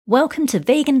Welcome to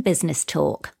Vegan Business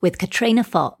Talk with Katrina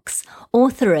Fox,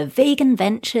 author of Vegan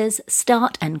Ventures,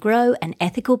 Start and Grow an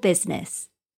Ethical Business.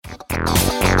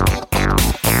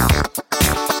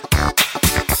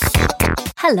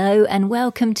 Hello and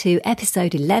welcome to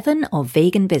episode 11 of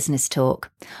Vegan Business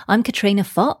Talk. I'm Katrina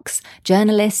Fox,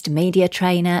 journalist, media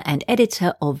trainer and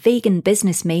editor of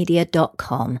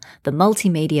veganbusinessmedia.com, the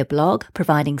multimedia blog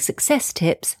providing success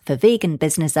tips for vegan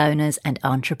business owners and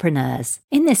entrepreneurs.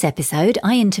 In this episode,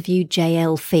 I interviewed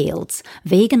JL Fields,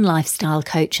 vegan lifestyle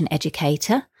coach and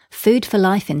educator, food for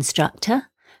life instructor,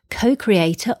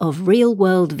 co-creator of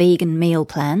real-world vegan meal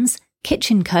plans,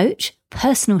 kitchen coach,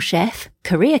 personal chef,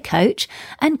 career coach,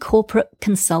 and corporate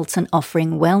consultant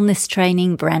offering wellness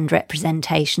training, brand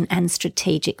representation, and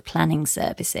strategic planning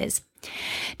services.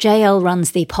 JL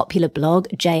runs the popular blog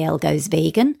JL Goes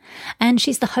Vegan, and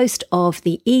she's the host of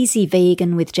the Easy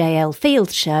Vegan with JL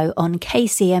Fields show on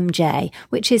KCMJ,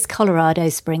 which is Colorado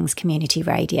Springs Community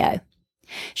Radio.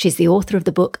 She's the author of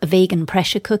the book Vegan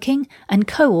Pressure Cooking and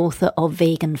co-author of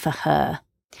Vegan for Her.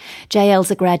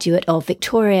 JL's a graduate of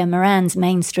Victoria Moran's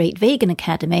Main Street Vegan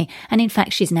Academy, and in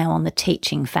fact she's now on the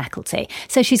teaching faculty.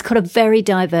 So she's got a very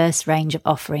diverse range of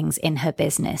offerings in her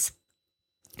business.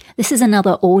 This is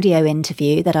another audio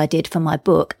interview that I did for my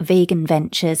book, Vegan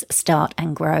Ventures, Start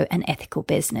and Grow an Ethical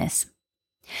Business.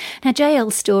 Now,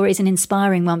 JL's story is an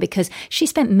inspiring one because she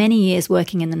spent many years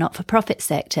working in the not-for-profit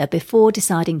sector before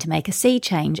deciding to make a sea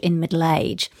change in middle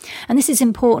age. And this is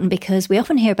important because we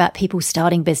often hear about people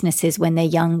starting businesses when they're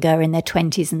younger, in their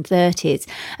 20s and 30s.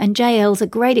 And JL's a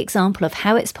great example of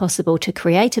how it's possible to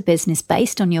create a business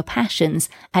based on your passions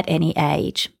at any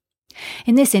age.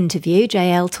 In this interview,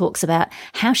 JL talks about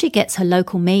how she gets her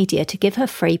local media to give her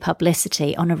free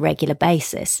publicity on a regular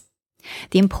basis,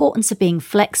 the importance of being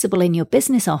flexible in your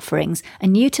business offerings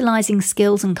and utilising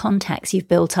skills and contacts you've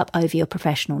built up over your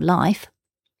professional life,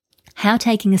 how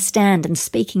taking a stand and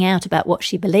speaking out about what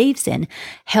she believes in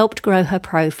helped grow her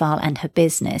profile and her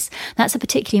business. That's a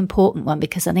particularly important one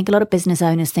because I think a lot of business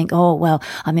owners think, oh, well,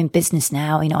 I'm in business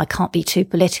now, I can't be too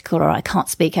political or I can't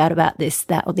speak out about this,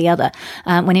 that or the other,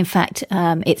 when in fact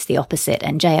it's the opposite,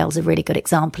 and JL's a really good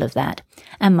example of that,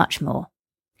 and much more.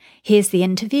 Here's the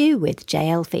interview with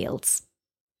JL Fields.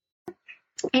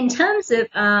 In terms of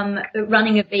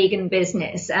running a vegan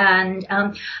business, and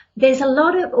there's a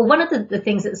lot of, or one of the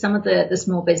things that some of the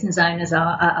small business owners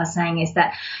are saying is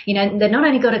that, they're not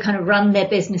only got to kind of run their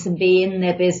business and be in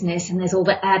their business, and there's all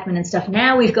the admin and stuff.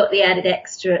 Now we've got the added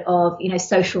extra of,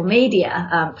 social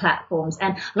media platforms,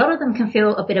 and a lot of them can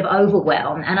feel a bit of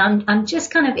overwhelm. And I'm just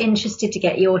kind of interested to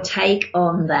get your take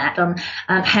on that, on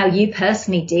how you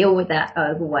personally deal with that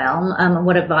overwhelm, and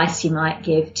what advice you might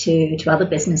give to other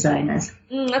business owners.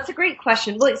 That's a great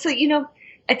question. Well, so,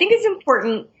 I think it's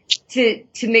important to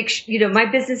make sure, my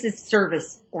business is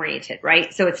service oriented,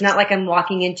 right? So it's not like I'm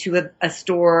walking into a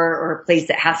store or a place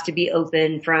that has to be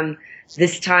open from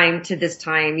this time to this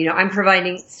time. I'm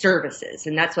providing services,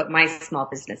 and that's what my small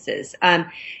business is.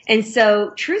 And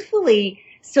so truthfully,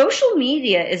 social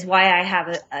media is why I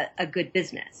have a good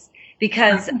business,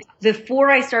 because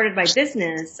before I started my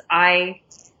business, I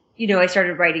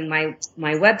started writing my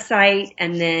website,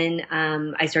 and then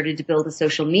I started to build a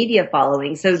social media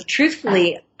following. So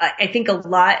truthfully, I think a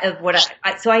lot of what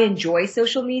I enjoy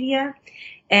social media.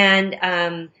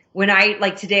 And when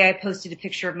like today I posted a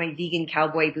picture of my vegan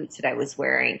cowboy boots that I was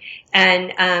wearing.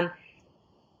 And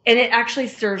it actually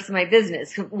serves my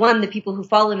business. One, the people who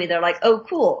follow me, they're like, oh,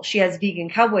 cool, she has vegan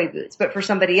cowboy boots. But for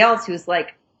somebody else who's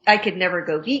like, I could never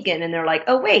go vegan, and they're like,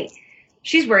 oh, wait,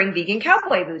 she's wearing vegan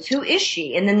cowboy boots. Who is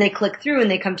she? And then they click through and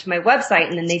they come to my website,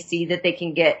 and then they see that they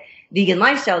can get vegan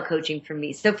lifestyle coaching from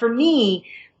me. So for me,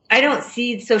 I don't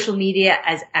see social media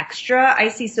as extra. I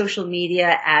see social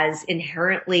media as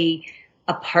inherently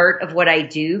a part of what I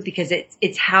do, because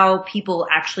it's how people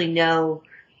actually know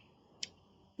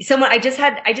someone. I just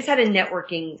had a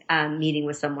networking meeting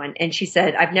with someone, and she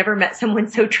said, I've never met someone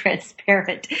so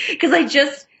transparent, because I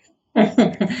just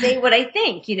say what I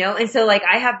think, and so like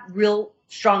I have real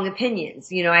strong opinions.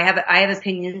 I have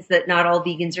opinions that not all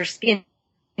vegans are skinny.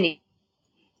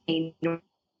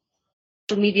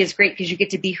 Social media is great because you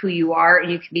get to be who you are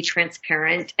and you can be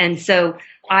transparent. And so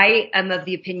I am of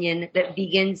the opinion that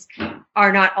vegans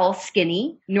are not all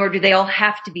skinny, nor do they all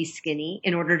have to be skinny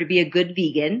in order to be a good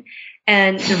vegan.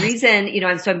 And the reason,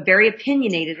 so I'm very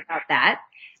opinionated about that.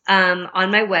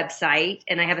 On my website,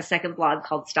 and I have a second blog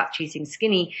called Stop Chasing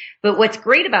Skinny. But what's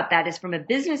great about that is, from a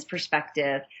business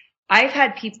perspective, I've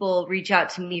had people reach out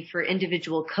to me for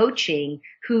individual coaching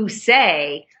who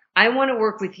say, I want to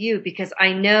work with you because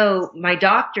I know my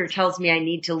doctor tells me I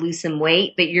need to lose some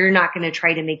weight, but you're not going to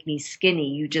try to make me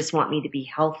skinny. You just want me to be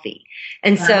healthy.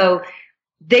 And so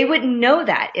they wouldn't know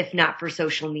that if not for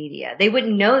social media. They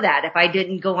wouldn't know that if I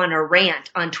didn't go on a rant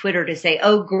on Twitter to say,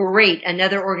 oh, great,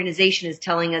 another organization is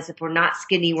telling us if we're not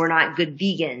skinny, we're not good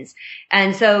vegans.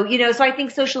 And so, so I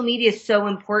think social media is so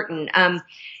important.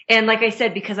 And like I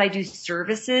said, because I do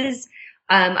services,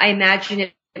 I imagine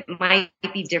it might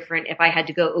be different if I had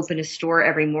to go open a store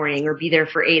every morning or be there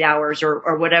for 8 hours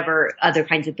or whatever other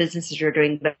kinds of businesses are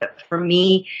doing. But for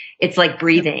me, it's like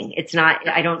breathing. It's not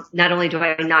only do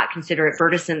I not consider it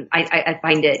burdensome, I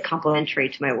find it complementary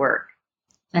to my work.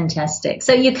 Fantastic.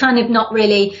 So you're kind of not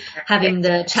really having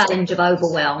the challenge of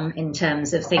overwhelm in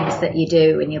terms of things that you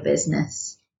do in your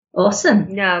business.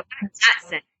 Awesome. No,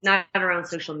 not around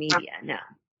social media. No.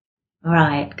 All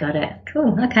right, got it.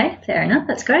 Cool. Okay, fair enough.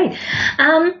 That's great.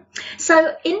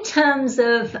 So in terms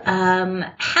of how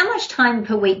much time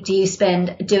per week do you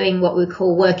spend doing what we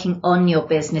call working on your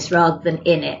business rather than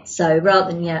in it? So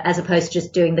rather than, as opposed to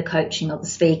just doing the coaching or the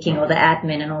speaking or the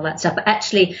admin and all that stuff, but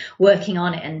actually working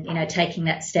on it and, taking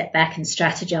that step back and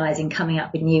strategizing, coming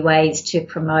up with new ways to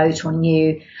promote or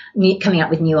coming up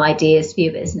with new ideas for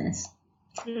your business.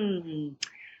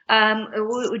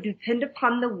 It would depend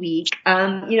upon the week.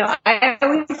 I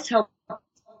always tell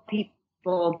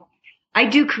people I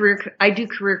do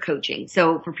career coaching.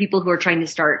 So for people who are trying to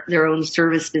start their own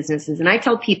service businesses, and I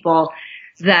tell people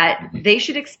that they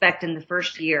should expect in the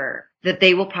first year that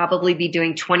they will probably be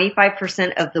doing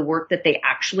 25% of the work that they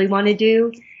actually want to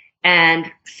do and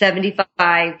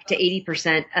 75 to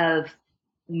 80% of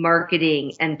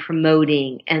marketing and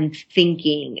promoting and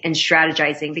thinking and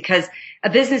strategizing, because a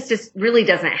business just really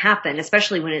doesn't happen,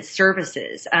 especially when it's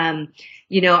services. I'm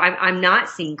not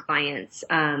seeing clients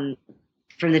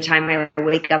from the time I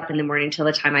wake up in the morning till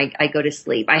the time I go to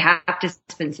sleep. I have to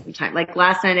spend some time. Like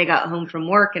last night I got home from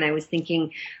work and I was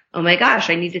thinking, oh my gosh,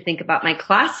 I need to think about my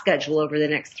class schedule over the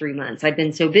next 3 months. I've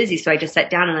been so busy. So I just sat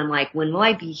down and I'm like, when will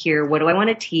I be here? What do I want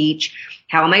to teach?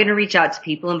 How am I going to reach out to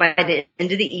people? And by the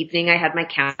end of the evening, I had my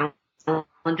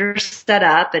calendar set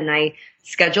up and I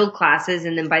scheduled classes.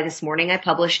 And then by this morning, I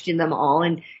published in them all.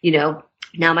 And,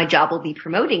 now my job will be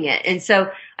promoting it. And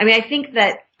so, I think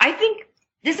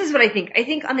this is what I think. I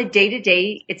think on the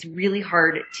day-to-day, it's really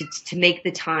hard to make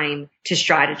the time to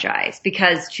strategize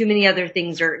because too many other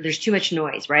things there's too much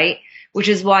noise, right? Which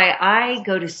is why I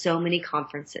go to so many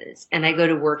conferences and I go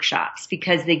to workshops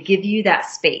because they give you that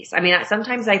space.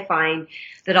 Sometimes I find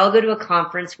that I'll go to a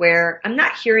conference where I'm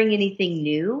not hearing anything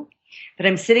new, but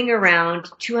I'm sitting around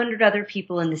 200 other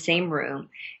people in the same room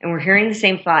and we're hearing the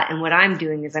same thought. And what I'm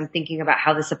doing is I'm thinking about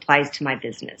how this applies to my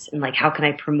business and like, how can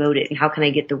I promote it and how can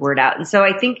I get the word out? And so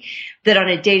I think that on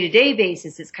a day-to-day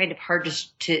basis, it's kind of hard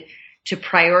to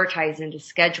prioritize and to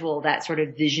schedule that sort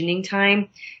of visioning time,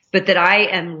 but that I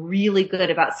am really good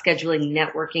about scheduling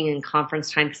networking and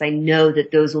conference time because I know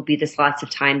that those will be the slots of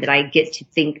time that I get to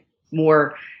think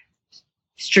more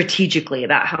strategically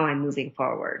about how I'm moving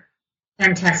forward.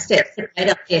 Fantastic.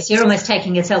 Yes, you're almost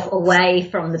taking yourself away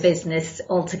from the business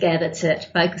altogether to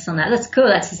focus on that. That's cool.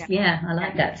 I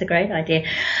like that. It's a great idea.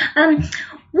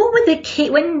 What were the key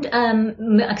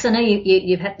because I know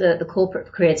you've had the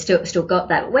corporate career, still got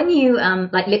that. When you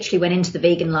literally went into the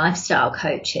vegan lifestyle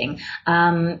coaching,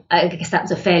 I guess that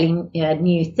was a fairly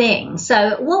new thing.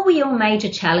 So what were your major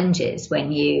challenges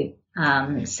when you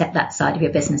set that side of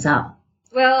your business up?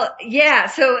 Well, yeah.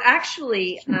 So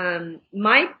actually,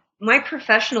 my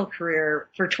professional career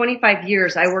for 25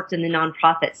 years, I worked in the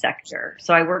nonprofit sector.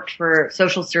 So I worked for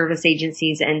social service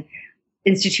agencies and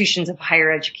institutions of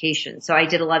higher education. So I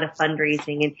did a lot of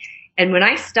fundraising. And when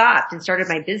I stopped and started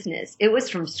my business, it was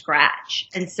from scratch.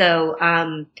 And so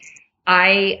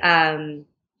I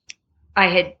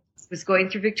was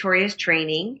going through Victoria's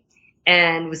training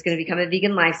and was going to become a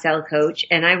vegan lifestyle coach.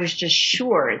 And I was just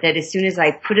sure that as soon as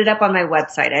I put it up on my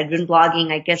website, I'd been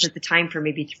blogging, I guess at the time for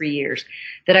maybe 3 years,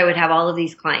 that I would have all of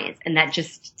these clients. And that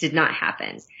just did not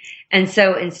happen. And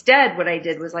so instead, what I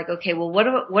did was like, okay, well, what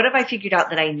have I figured out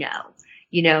that I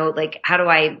know? Like how do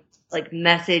I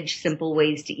message simple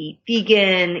ways to eat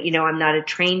vegan? I'm not a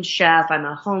trained chef. I'm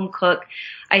a home cook.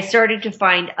 I started to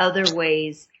find other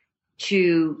ways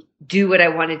to do what I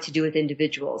wanted to do with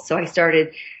individuals. So I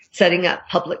started setting up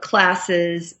public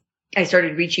classes. I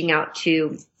started reaching out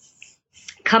to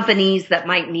companies that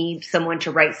might need someone to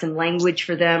write some language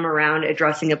for them around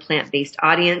addressing a plant-based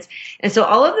audience. And so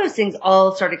all of those things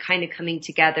all started kind of coming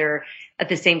together at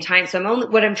the same time. So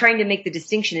what I'm trying to make the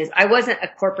distinction is I wasn't a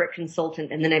corporate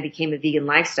consultant and then I became a vegan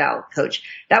lifestyle coach.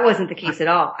 That wasn't the case at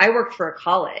all. I worked for a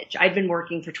college. I'd been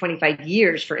working for 25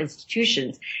 years for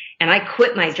institutions, and I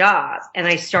quit my job and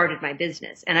I started my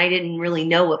business, and I didn't really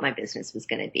know what my business was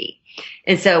going to be.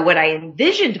 And so what I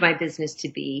envisioned my business to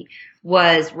be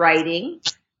was writing,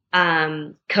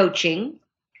 coaching,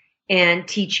 and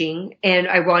teaching. And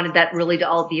I wanted that really to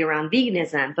all be around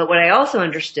veganism. But what I also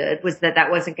understood was that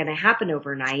that wasn't going to happen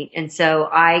overnight. And so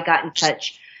I got in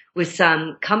touch with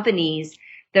some companies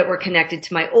that were connected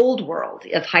to my old world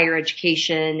of higher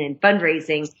education and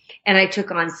fundraising. And I took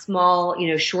on small,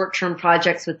 short-term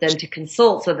projects with them to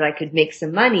consult so that I could make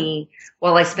some money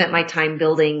while I spent my time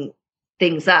building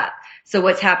things up. So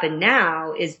what's happened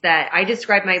now is that I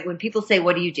describe when people say,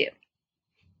 what do you do?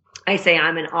 I say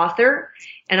I'm an author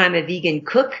and I'm a vegan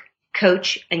cook,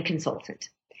 coach, and consultant.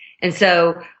 And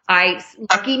so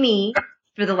lucky me,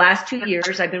 for the last 2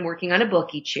 years, I've been working on a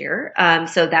book each year.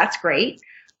 So that's great.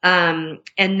 And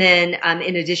then,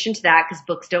 in addition to that, because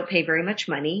books don't pay very much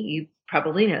money, you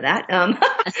probably know that.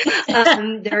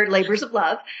 They're labors of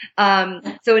love.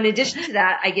 So in addition to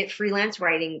that, I get freelance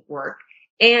writing work.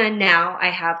 And now I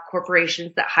have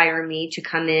corporations that hire me to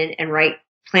come in and write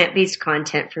plant-based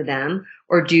content for them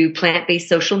or do plant-based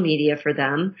social media for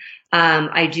them.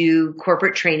 I do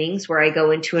corporate trainings where I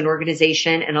go into an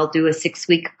organization and I'll do a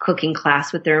 6-week cooking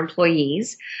class with their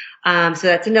employees. So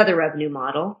that's another revenue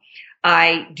model.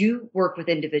 I do work with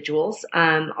individuals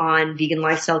on vegan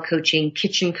lifestyle coaching,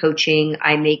 kitchen coaching.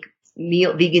 I make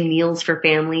vegan meals for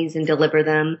families and deliver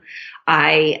them.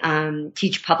 I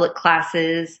teach public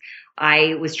classes.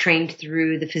 I was trained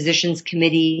through the Physicians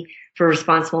Committee for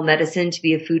Responsible Medicine to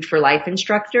be a Food for Life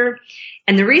instructor.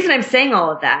 And the reason I'm saying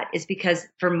all of that is because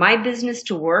for my business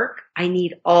to work, I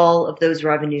need all of those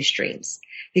revenue streams.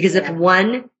 Because if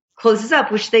one closes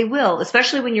up, which they will,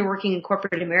 especially when you're working in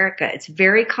corporate America, it's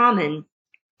very common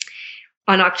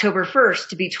on October 1st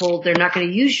to be told they're not going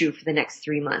to use you for the next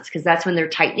 3 months, because that's when they're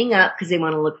tightening up because they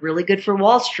want to look really good for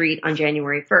Wall Street on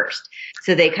January 1st.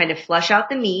 So they kind of flush out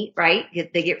the meat, right?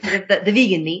 They get rid of the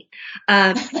vegan meat,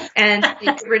 and they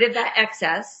get rid of that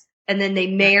excess. And then they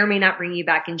may or may not bring you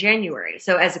back in January.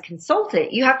 So as a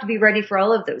consultant, you have to be ready for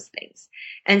all of those things.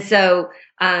 And so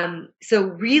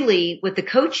really with the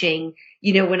coaching,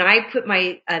 when I put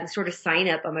my sort of sign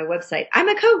up on my website, I'm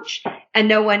a coach, and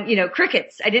no one,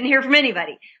 crickets. I didn't hear from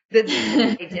anybody. The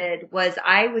thing I did was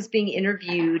I was being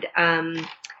interviewed. I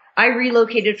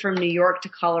relocated from New York to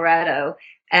Colorado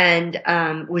and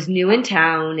was new in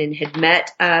town and had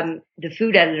met the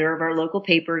food editor of our local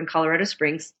paper in Colorado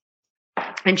Springs.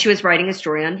 And she was writing a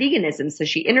story on veganism. So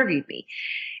she interviewed me.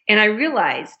 And I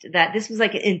realized that this was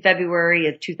like in February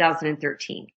of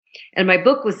 2013. And my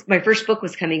first book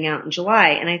was coming out in July.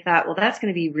 And I thought, well, that's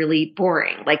going to be really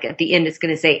boring. Like at the end, it's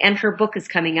going to say, and her book is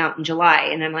coming out in July.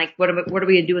 And I'm like, what are we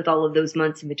going to do with all of those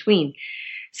months in between?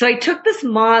 So I took this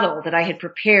model that I had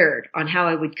prepared on how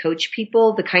I would coach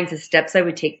people, the kinds of steps I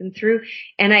would take them through.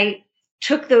 And I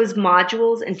took those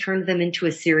modules and turned them into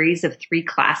a series of 3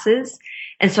 classes.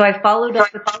 And so I followed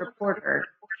up with the reporter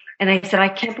and I said, I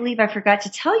can't believe I forgot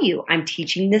to tell you I'm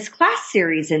teaching this class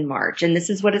series in March and this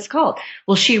is what it's called.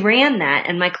 Well, she ran that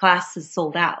and my class is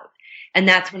sold out. And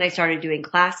that's when I started doing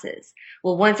classes.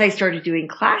 Well, once I started doing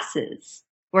classes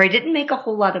where I didn't make a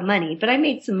whole lot of money, but I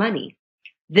made some money,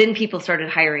 then people started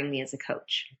hiring me as a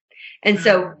coach. And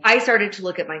so I started to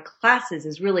look at my classes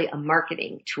as really a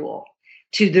marketing tool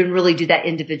to then really do that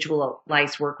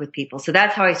individualized work with people. So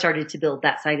that's how I started to build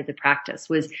that side of the practice,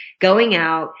 was going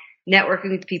out,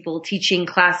 networking with people, teaching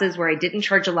classes where I didn't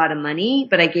charge a lot of money,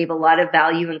 but I gave a lot of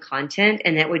value and content,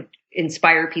 and that would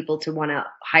inspire people to want to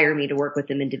hire me to work with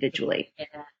them individually. Yeah,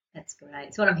 that's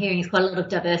great. So what I'm hearing is quite a lot of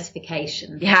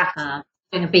diversification. Yeah.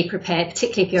 Going to be prepared,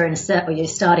 particularly if you're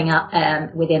starting up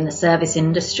within the service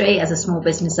industry as a small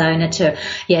business owner, to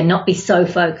not be so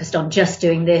focused on just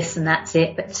doing this and that's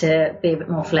it, but to be a bit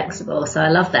more flexible. So I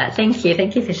love that. Thank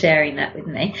you for sharing that with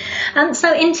me.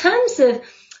 So in terms of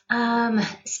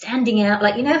standing out,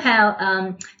 like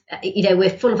how we're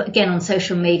full of, again, on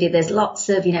social media, there's lots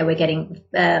of, we're getting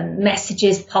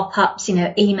messages, pop-ups,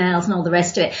 emails and all the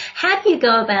rest of it. How do you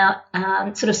go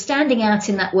about sort of standing out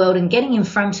in that world and getting in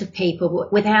front of people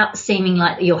without seeming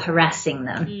like you're harassing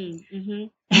them? Mm-hmm.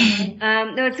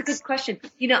 No, it's a good question.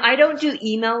 I don't do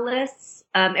email lists.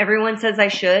 Everyone says I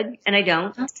should, and I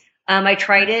don't. I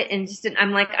tried it and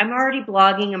I'm like, I'm already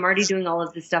blogging. I'm already doing all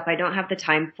of this stuff. I don't have the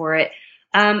time for it.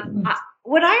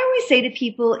 What I always say to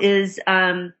people is,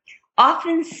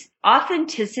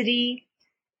 authenticity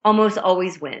almost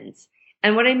always wins.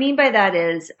 And what I mean by that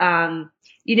is,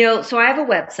 So I have a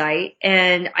website,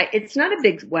 and it's not a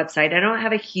big website. I don't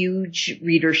have a huge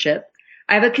readership.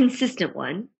 I have a consistent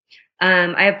one.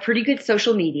 I have pretty good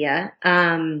social media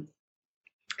as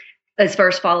far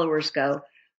as followers go.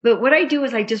 But what I do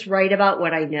is I just write about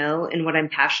what I know and what I'm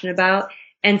passionate about.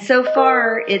 And so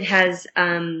far, it has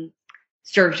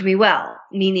served me well,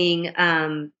 meaning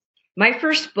my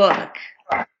first book.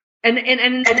 And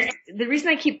the reason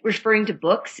I keep referring to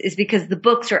books is because the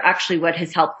books are actually what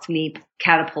has helped me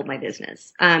catapult my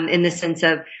business, in the sense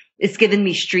of it's given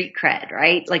me street cred,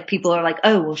 right? Like people are like,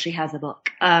 oh, well, she has a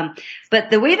book. But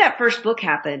the way that first book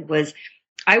happened was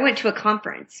I went to a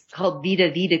conference called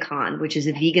VitaVitaCon, which is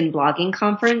a vegan blogging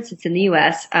conference. It's in the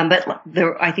US. But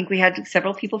I think we had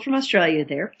several people from Australia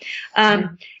there.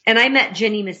 And I met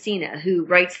Jenny Messina, who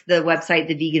writes the website,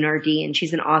 The Vegan RD, and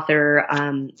she's an author.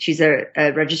 She's a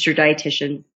registered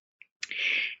dietitian.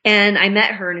 And I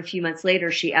met her, and a few months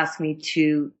later, she asked me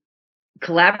to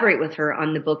collaborate with her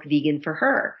on the book Vegan for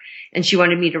Her. And she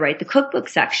wanted me to write the cookbook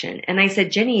section. And I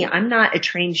said, Jenny, I'm not a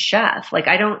trained chef. Like,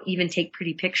 I don't even take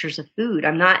pretty pictures of food.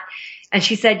 I'm not. And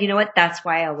she said, you know what? That's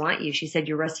why I want you. She said,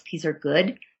 your recipes are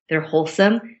good. They're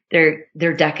wholesome. They're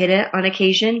decadent on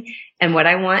occasion. And what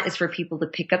I want is for people to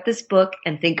pick up this book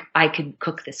and think I could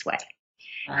cook this way.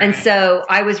 Right. And so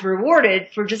I was rewarded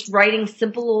for just writing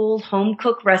simple old home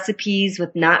cooked recipes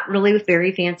with not really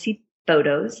very fancy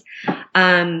photos.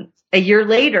 A year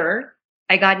later,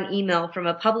 I got an email from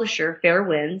a publisher, Fair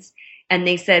Winds, and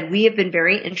they said, we have been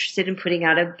very interested in putting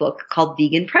out a book called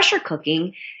Vegan Pressure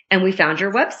Cooking, and we found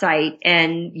your website,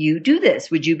 and you do this.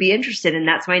 Would you be interested? And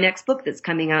that's my next book that's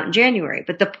coming out in January.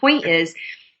 But the point is,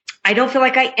 I don't feel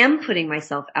like I am putting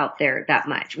myself out there that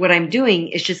much. What I'm doing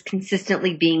is just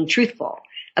consistently being truthful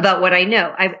about what I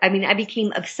know. I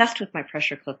became obsessed with my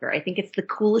pressure cooker. I think it's the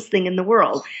coolest thing in the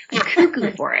world. I'm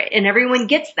cuckoo for it. And everyone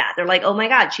gets that. They're like, oh my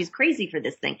God, she's crazy for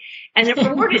this thing. And it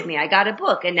rewarded me. I got a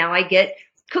book, and now I get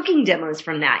cooking demos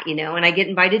from that, and I get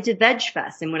invited to Veg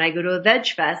Fest. And when I go to a Veg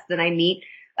Fest, then I meet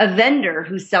a vendor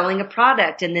who's selling a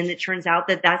product. And then it turns out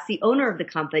that that's the owner of the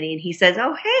company. And he says,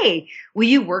 oh, hey, will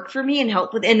you work for me and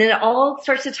help with, and then it all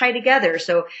starts to tie together.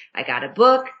 So I got a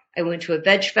book. I went to a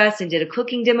Veg Fest and did a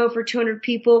cooking demo for 200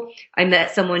 people. I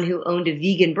met someone who owned a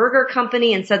vegan burger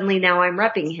company, and suddenly now I'm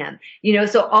repping him.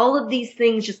 So all of these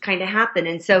things just kind of happen.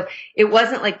 And so it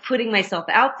wasn't like putting myself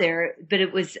out there, but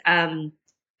it was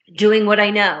doing what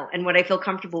I know and what I feel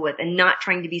comfortable with, and not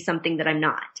trying to be something that I'm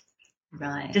not.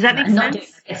 Right. Does that make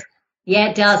sense? Yeah,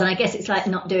 it does. And I guess it's like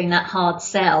not doing that hard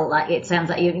sell. Like, it sounds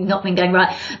like you've not been going,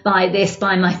 right, buy this,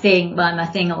 buy my thing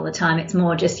all the time. It's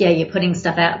more just, you're putting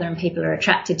stuff out there and people are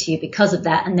attracted to you because of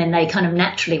that. And then they kind of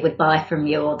naturally would buy from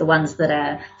you, or the ones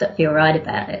that feel right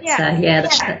about it. Yeah.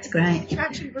 So that's great.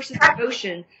 Attraction versus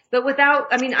devotion. But without,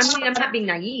 I'm not being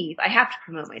naive. I have to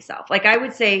promote myself. Like, I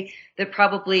would say that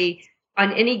probably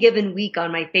on any given week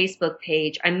on my Facebook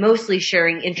page, I'm mostly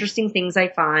sharing interesting things I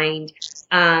find.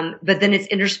 But then it's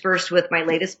interspersed with my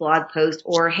latest blog post,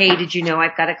 or, hey, did you know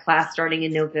I've got a class starting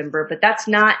in November? But that's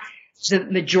not the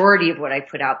majority of what I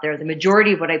put out there. The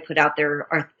majority of what I put out there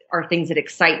are things that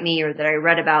excite me, or that I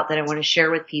read about that I want to share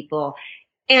with people.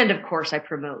 And of course I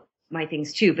promote my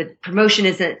things too, but promotion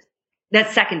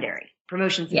that's secondary.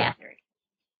 Promotion's secondary.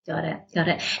 Got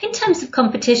it. In terms of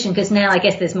competition, because now I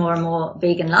guess there's more and more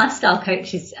vegan lifestyle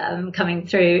coaches coming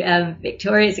through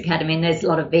Victoria's Academy, and there's a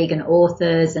lot of vegan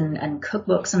authors and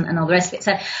cookbooks and all the rest of it.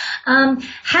 So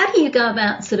how do you go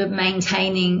about sort of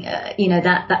maintaining,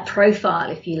 that profile,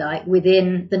 if you like,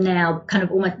 within the now kind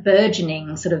of almost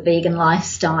burgeoning sort of vegan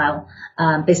lifestyle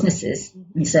businesses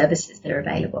and services that are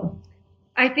available?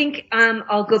 I think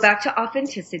I'll go back to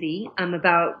authenticity,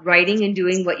 about writing and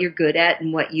doing what you're good at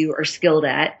and what you are skilled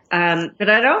at. But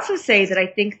I'd also say that I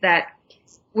think that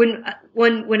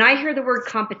when I hear the word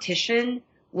competition,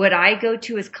 what I go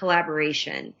to is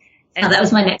collaboration. And that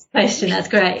was my next question. That's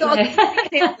great.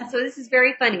 So this is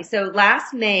very funny. So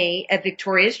last May at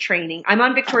Victoria's training, I'm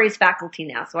on Victoria's faculty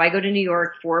now. So I go to New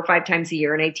York 4 or 5 times a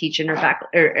year, and I teach in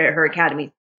her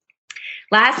academy.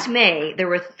 Last May, there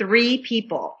were 3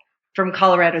 people from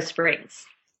Colorado Springs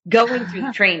going through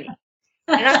the training.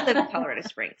 And I live in Colorado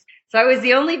Springs. So I was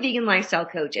the only vegan lifestyle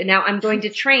coach. And now I'm going to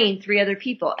train 3 other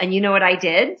people. And you know what I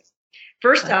did?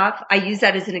 First off, I used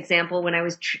that as an example when I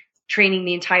was training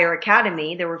the entire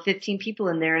academy. There were 15 people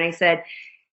in there. And I said,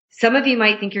 some of you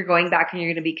might think you're going back and you're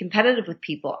going to be competitive with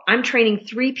people. I'm training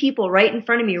 3 people right in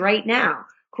front of me right now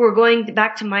who are going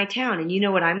back to my town. And you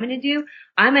know what I'm going to do?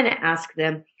 I'm going to ask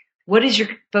them, what is your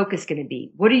focus going to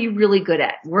be? What are you really good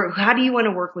at? How do you want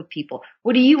to work with people?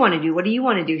 What do you want to do? What do you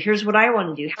want to do? Here's what I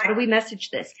want to do. How do we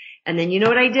message this? And then you know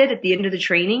what I did at the end of the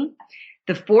training?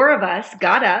 The 4 of us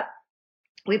got up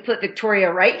we put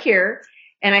Victoria right here,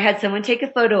 and I had someone take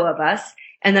a photo of us.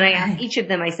 And then I asked each of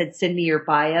them, I said, send me your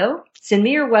bio, send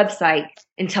me your website,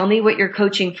 and tell me what your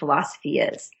coaching philosophy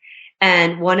is.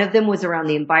 And one of them was around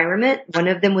the environment. One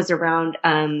of them was around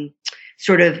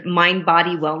sort of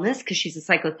mind-body wellness, because she's a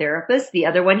psychotherapist. The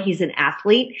other one, he's an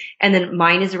athlete. And then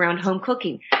mine is around home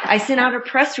cooking. I sent out a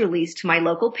press release to my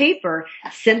local paper,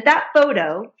 sent that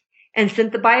photo, and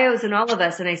sent the bios and all of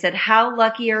us. And I said, how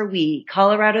lucky are we?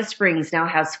 Colorado Springs now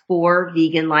has 4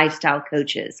 vegan lifestyle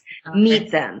coaches. Okay.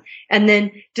 Meet them. And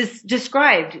then just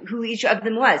described who each of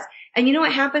them was. And you know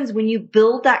what happens when you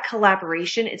build that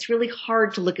collaboration? It's really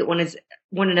hard to look at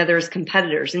one another as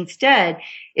competitors. Instead,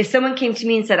 if someone came to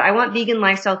me and said, I want vegan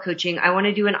lifestyle coaching, I want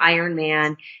to do an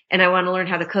Ironman, and I want to learn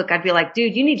how to cook, I'd be like,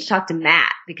 dude, you need to talk to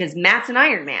Matt, because Matt's an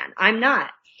Ironman. I'm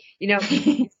not.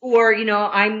 Or,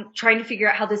 I'm trying to figure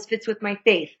out how this fits with my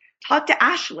faith. Talk to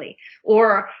Ashley.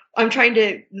 Or I'm trying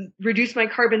to reduce my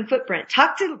carbon footprint.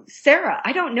 Talk to Sarah.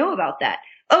 I don't know about that.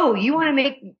 Oh, you want to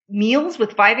make meals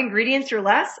with 5 ingredients or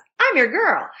less? I'm your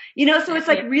girl. So it's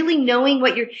like really knowing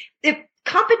if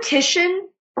competition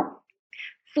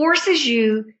forces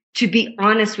you to be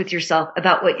honest with yourself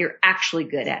about what you're actually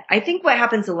good at. I think what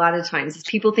happens a lot of times is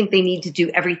people think they need to do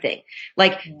everything.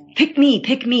 Like, pick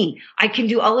me. I can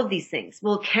do all of these things.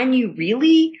 Well, can you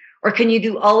really? Or can you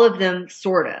do all of them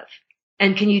sort of?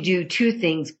 And can you do 2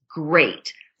 things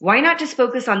great? Why not just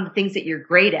focus on the things that you're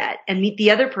great at and meet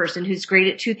the other person who's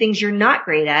great at 2 things you're not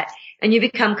great at, and you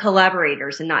become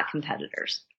collaborators and not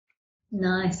competitors?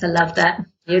 Nice. I love that.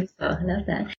 Beautiful. I love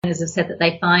that. As I've said, that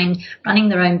they find running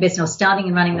their own business, or starting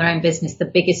and running their own business, the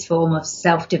biggest form of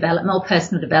self-development or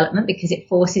personal development, because it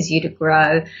forces you to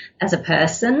grow as a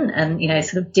person and,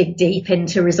 sort of dig deep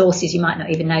into resources you might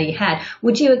not even know you had.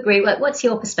 Would you agree? What's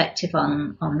your perspective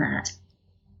on that?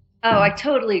 Oh, I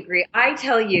totally agree. I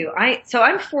tell you, so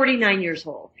I'm 49 years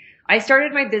old. I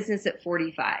started my business at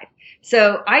 45.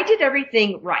 So I did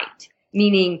everything right,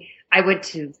 meaning I went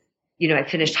to I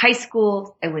finished high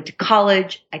school, I went to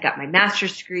college, I got my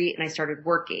master's degree, and I started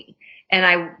working. And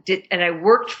I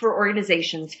worked for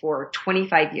organizations for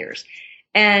 25 years.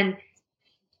 And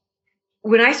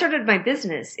when I started my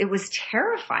business, it was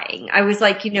terrifying. I was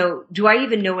like, do I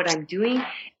even know what I'm doing?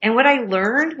 And what I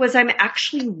learned was I'm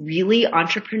actually really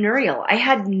entrepreneurial. I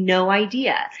had no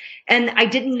idea. And I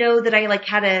didn't know that I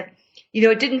had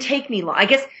it didn't take me long. I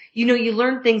guess, you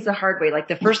learn things the hard way. Like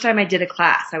the first time I did a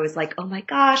class, I was like, oh my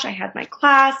gosh, I had my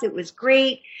class. It was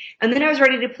great. And then I was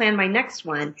ready to plan my next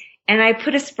one. And I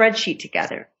put a spreadsheet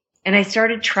together and I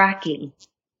started tracking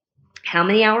how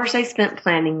many hours I spent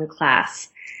planning the class,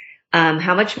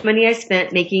 how much money I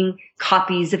spent making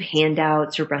copies of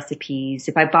handouts or recipes,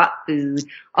 if I bought food,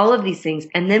 all of these things.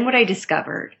 And then what I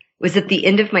discovered was at the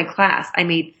end of my class, I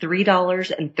made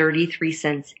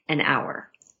 $3.33 an hour.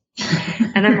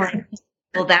 And I'm like,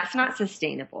 well, that's not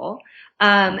sustainable.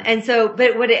 And so,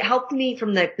 but what it helped me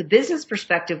from the business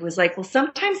perspective was like, well,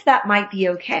 sometimes that might be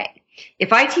okay.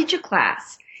 If I teach a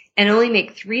class and only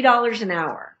make $3 an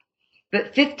hour,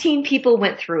 but 15 people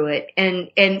went through it,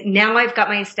 and now I've got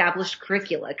my established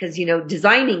curricula, because,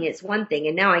 designing is one thing,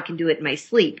 and now I can do it in my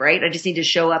sleep, right? I just need to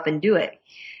show up and do it.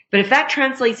 But if that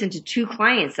translates into 2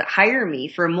 clients that hire me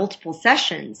for multiple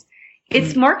sessions,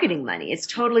 it's marketing money. It's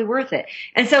totally worth it.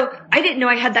 And so I didn't know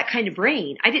I had that kind of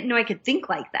brain. I didn't know I could think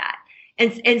like that.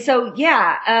 And so,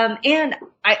 yeah. And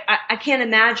I can't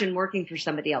imagine working for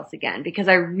somebody else again, because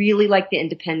I really like the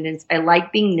independence. I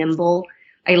like being nimble.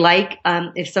 I like,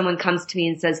 if someone comes to me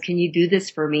and says, can you do this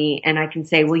for me? And I can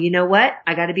say, well, you know what?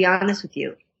 I got to be honest with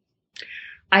you.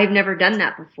 I've never done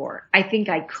that before. I think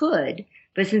I could,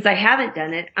 but since I haven't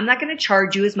done it, I'm not going to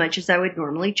charge you as much as I would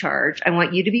normally charge. I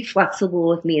want you to be flexible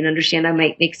with me and understand I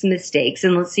might make some mistakes,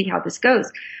 and let's see how this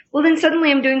goes. Well, then suddenly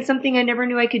I'm doing something I never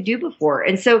knew I could do before.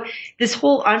 And so this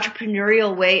whole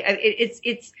entrepreneurial way,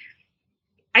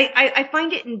 I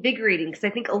find it invigorating, because I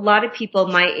think a lot of people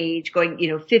my age going,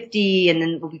 50 and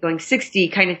then will be going 60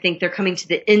 kind of think they're coming to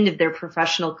the end of their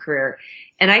professional career.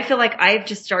 And I feel like I've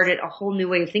just started a whole new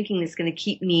way of thinking that's going to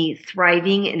keep me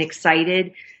thriving and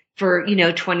excited for,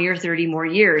 20 or 30 more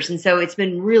years. And so it's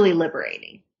been really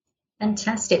liberating.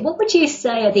 Fantastic. What would you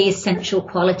say are the essential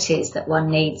qualities that one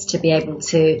needs to be able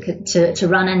to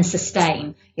run and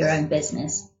sustain your own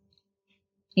business?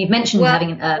 You've mentioned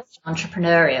having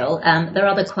entrepreneurial. There are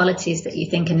other qualities that you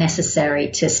think are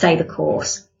necessary to stay the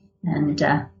course and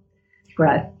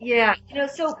grow. Yeah.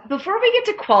 So before we get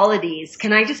to qualities,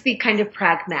 can I just be kind of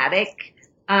pragmatic?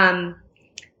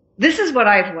 This is what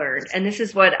I've learned, and this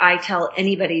is what I tell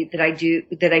anybody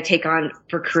that I take on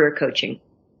for career coaching.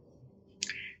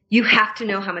 You have to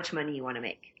know how much money you want to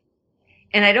make.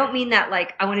 And I don't mean that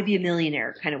like I want to be a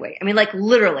millionaire kind of way. I mean, like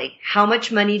literally, how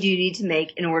much money do you need to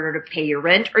make in order to pay your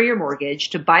rent or your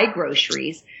mortgage, to buy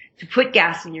groceries, to put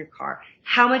gas in your car?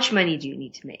 How much money do you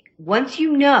need to make? Once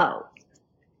you know,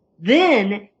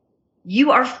 then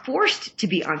you are forced to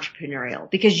be entrepreneurial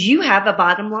because you have a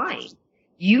bottom line.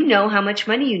 You know how much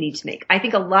money you need to make. I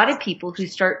think a lot of people who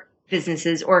start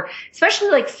businesses, or especially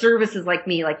like services like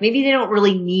me, like maybe they don't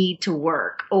really need to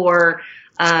work, or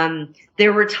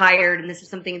they're retired and this is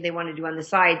something they want to do on the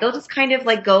side. They'll just kind of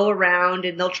like go around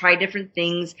and they'll try different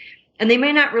things, and they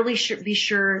may not really be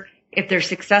sure if they're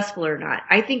successful or not.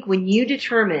 I think when you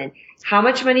determine how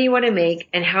much money you want to make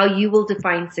and how you will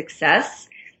define success,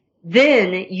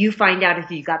 then you find out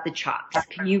if you got the chops.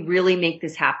 Can you really make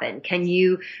this happen? Can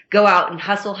you go out and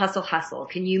hustle, hustle, hustle?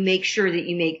 Can you make sure that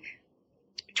you make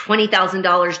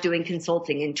 $20,000 doing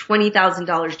consulting and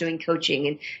 $20,000 doing coaching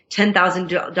and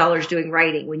 $10,000 doing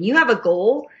writing? When you have a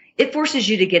goal, it forces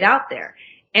you to get out there.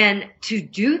 And to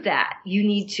do that, you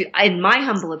need to, in my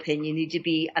humble opinion, you need to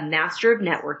be a master of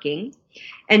networking.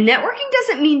 And networking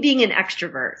doesn't mean being an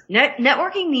extrovert.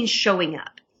 Networking means showing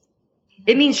up.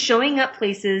 It means showing up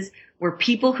places where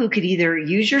people who could either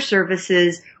use your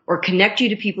services or connect you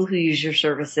to people who use your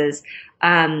services,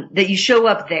 that you show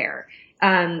up there.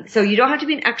 So you don't have to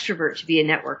be an extrovert to be a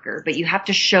networker, but you have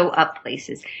to show up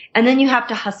places. And then you have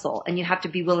to hustle, and you have to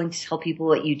be willing to tell people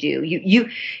what you do. You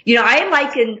know, I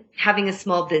liken having a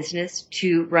small business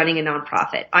to running a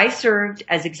nonprofit. I served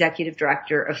as executive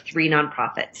director of 3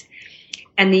 nonprofits.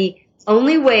 And the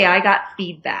only way I got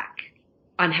feedback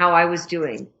on how I was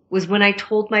doing was when I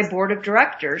told my board of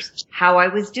directors how I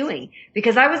was doing,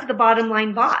 because I was the bottom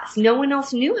line boss. No one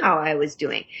else knew how I was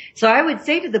doing. So I would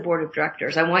say to the board of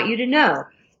directors, I want you to know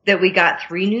that we got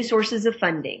 3 new sources of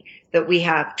funding, that we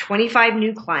have 25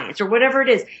 new clients, or whatever it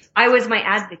is. I was my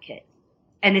advocate.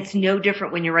 And it's no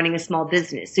different when you're running a small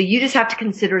business. So you just have to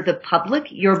consider the public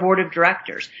your board of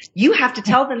directors. You have to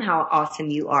tell them how awesome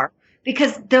you are,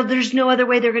 because there's no other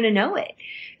way they're going to know it.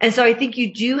 And so I think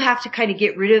you do have to kind of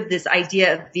get rid of this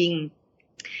idea of being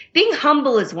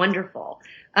humble is wonderful.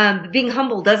 But being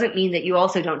humble doesn't mean that you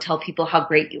also don't tell people how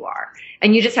great you are.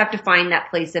 And you just have to find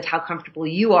that place of how comfortable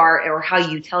you are, or how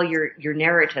you tell your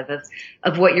narrative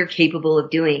of what you're capable of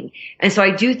doing. And so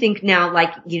I do think now,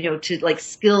 like, you know, to like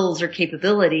skills or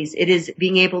capabilities, it is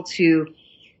being able to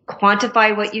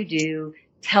quantify what you do,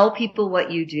 tell people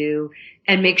what you do,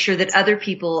 and make sure that other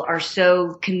people are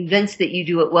so convinced that you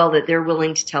do it well that they're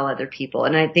willing to tell other people.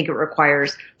 And I think it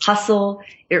requires hustle.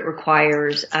 It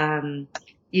requires,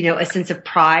 you know, a sense of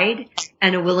pride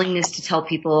and a willingness to tell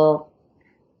people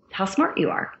how smart you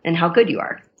are and how good you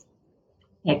are.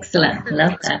 Excellent.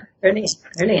 Love that. Brilliant.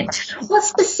 Brilliant. What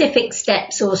specific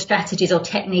steps or strategies or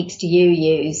techniques do you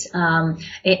use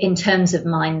in terms of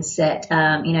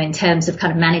mindset, you know, in terms of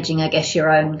kind of managing, I guess,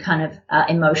 your own kind of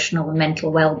emotional and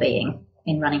mental well-being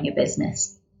in running your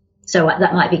business? So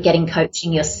that might be getting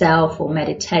coaching yourself, or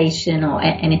meditation, or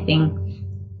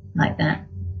anything like that.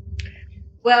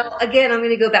 Well, again, I'm going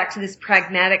to go back to this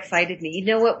pragmatic side of me. You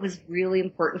know what was really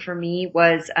important for me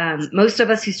was most of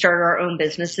us who start our own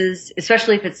businesses,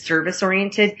 especially if it's service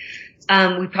oriented,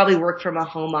 we probably work from a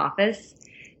home office,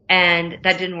 and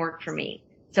that didn't work for me.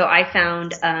 So I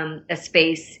found a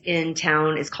space in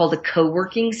town. It's called a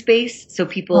co-working space. So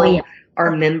people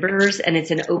are members, and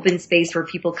it's an open space where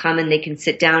people come and they can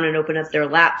sit down and open up their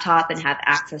laptop and have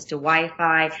access to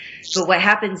Wi-Fi. But what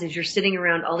happens is you're sitting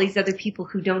around all these other people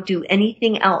who don't do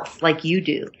anything else like you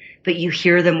do, but you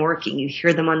hear them working, you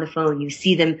hear them on the phone, you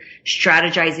see them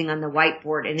strategizing on the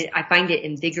whiteboard, and I find it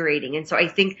invigorating. And so I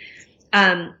think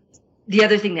the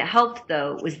other thing that helped,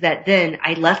 though, was that then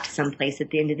I left someplace at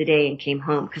the end of the day and came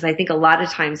home, because I think a lot of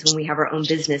times when we have our own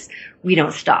business, we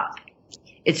don't stop.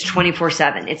 It's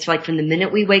 24/7. It's like from the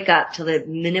minute we wake up till the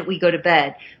minute we go to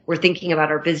bed, we're thinking about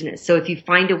our business. So if you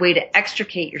find a way to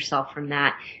extricate yourself from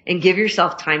that and give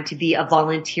yourself time to be a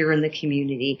volunteer in the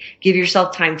community, give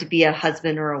yourself time to be a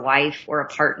husband or a wife or a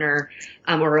partner,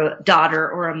 or a daughter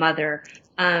or a mother,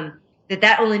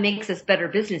 that only makes us better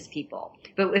business people.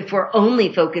 But if we're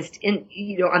only focused on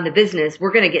the business,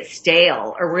 we're going to get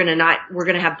stale, or we're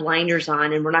going to have blinders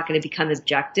on, and we're not going to become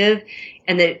objective.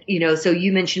 And that, so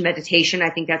you mentioned meditation. I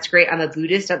think that's great. I'm a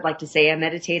Buddhist. I'd like to say I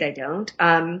meditate. I don't.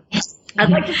 I'd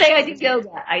like to say I do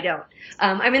yoga. I don't.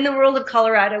 I'm in the world of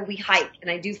Colorado. We hike,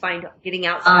 and I do find getting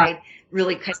outside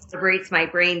really kind of liberates my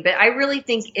brain. But I really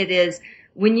think it is,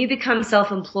 when you become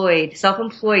self-employed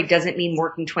doesn't mean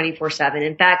working 24/7.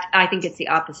 In fact, I think it's the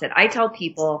opposite. I tell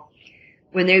people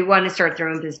when they want to start their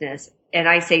own business, and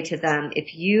I say to them,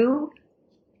 if you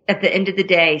at the end of the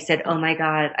day said, oh my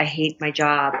God, I hate my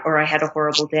job, or I had a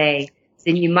horrible day,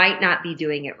 then you might not be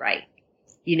doing it right.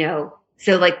 You know,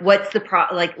 so like, what's the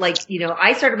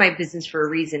I started my business for a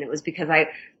reason. It was because I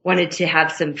wanted to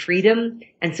have some freedom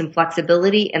and some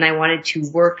flexibility, and I wanted to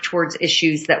work towards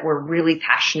issues that were really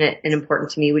passionate and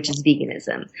important to me, which is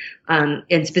veganism.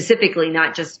 And specifically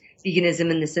not just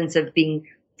veganism in the sense of being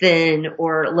thin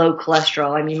or low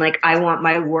cholesterol. I mean, like, I want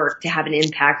my work to have an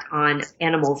impact on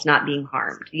animals not being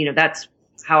harmed. You know, that's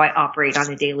how I operate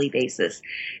on a daily basis.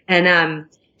 And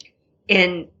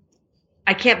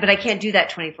I can't do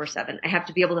that 24/7. I have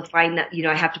to be able to find that,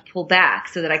 I have to pull back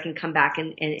so that I can come back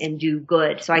and do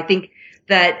good. So I think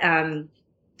that,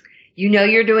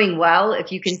 you're doing well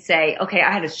if you can say, okay,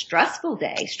 I had a stressful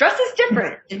day. Stress is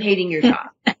different than hating your job.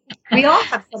 We all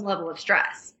have some level of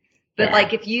stress, but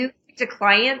like, if you a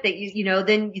client that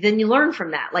then you learn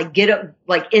from that, like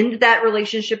end that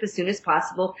relationship as soon as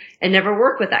possible and never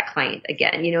work with that client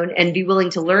again, and be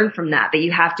willing to learn from that. But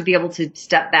you have to be able to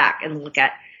step back and look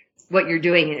at what you're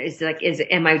doing.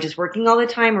 Am I just working all the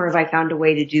time, or have I found a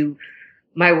way to do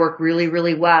my work really,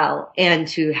 really well and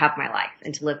to have my life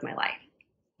and to live my life?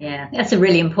 Yeah, that's a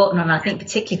really important one. I think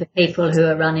particularly for people who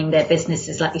are running their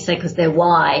businesses, like you say, because their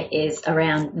why is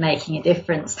around making a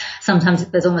difference. Sometimes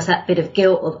there's almost that bit of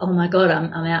guilt of, oh my God,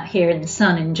 I'm out here in the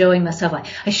sun enjoying myself.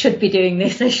 I should be doing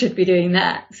this. I should be doing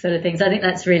that sort of things. I think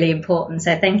that's really important.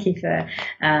 So thank you for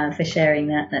sharing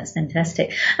that. That's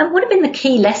fantastic. And what have been the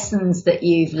key lessons that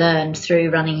you've learned through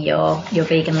running your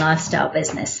vegan lifestyle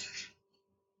business?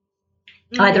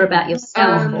 Either about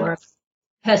yourself or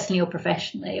personally or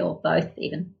professionally, or both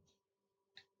even?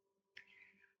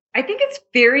 I think it's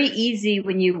very easy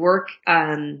when you work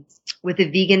with a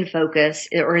vegan focus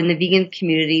or in the vegan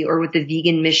community or with the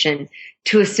vegan mission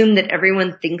to assume that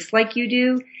everyone thinks like you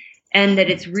do, and that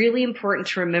it's really important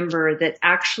to remember that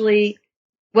actually,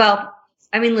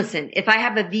 listen, if I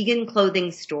have a vegan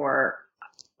clothing store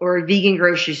or a vegan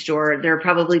grocery store, there are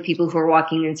probably people who are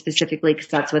walking in specifically because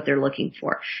that's what they're looking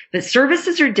for. But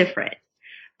services are different.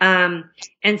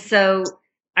 And so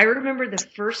I remember the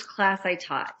first class I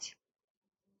taught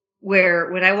where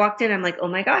when I walked in, I'm like, oh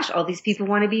my gosh, all these people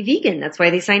want to be vegan. That's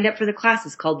why they signed up for the class.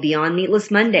 It's called Beyond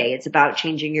Meatless Monday. It's about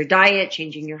changing your diet,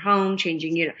 changing your home,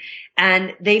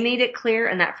 and they made it clear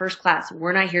in that first class,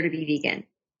 we're not here to be vegan.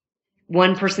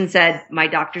 One person said, my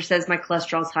doctor says my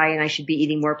cholesterol's high and I should be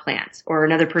eating more plants. Or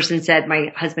another person said,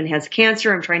 my husband has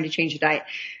cancer. I'm trying to change the diet,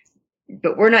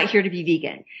 but we're not here to be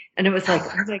vegan. And it was like,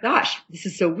 oh my gosh, this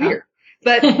is so weird.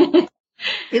 But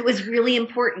it was really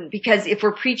important, because if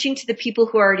we're preaching to the people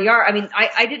who already are,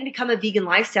 I didn't become a vegan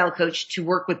lifestyle coach to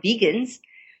work with vegans.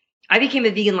 I became a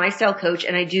vegan lifestyle coach,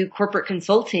 and I do corporate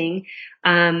consulting,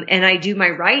 and I do my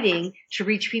writing to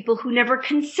reach people who never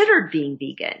considered being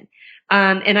vegan.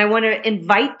 And I want to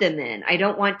invite them in. I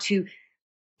don't want to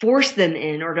force them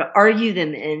in or to argue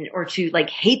them in or to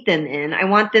hate them in. I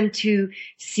want them to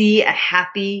see a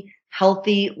happy,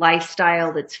 healthy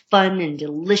lifestyle that's fun and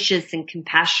delicious and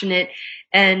compassionate.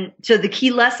 And so the key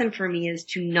lesson for me is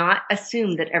to not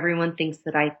assume that everyone thinks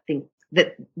that I think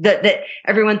that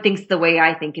everyone thinks the way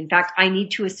I think. In fact, I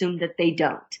need to assume that they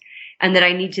don't, and that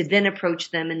I need to then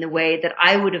approach them in the way that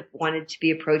I would have wanted to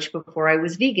be approached before I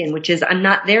was vegan, which is I'm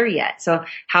not there yet. So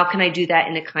how can I do that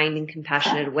in a kind and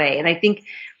compassionate way? And I think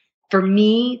for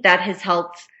me, that has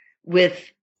helped with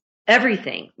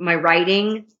everything, my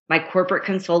writing, my corporate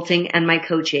consulting, and my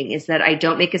coaching, is that I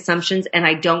don't make assumptions, and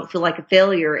I don't feel like a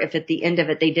failure if at the end of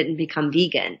it they didn't become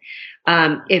vegan.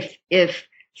 If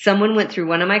someone went through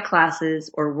one of my classes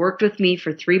or worked with me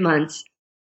for 3 months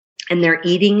and they're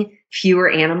eating fewer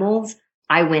animals,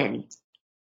 I win.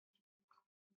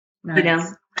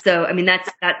 Nice. So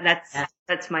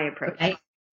that's my approach. Okay.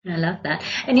 I love that.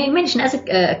 And you mentioned, as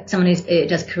someone who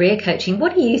does career coaching,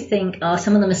 what do you think are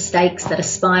some of the mistakes that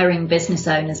aspiring business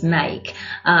owners make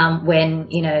when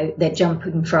they're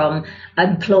jumping from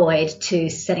employed to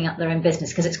setting up their own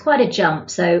business? Because it's quite a jump.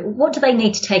 So what do they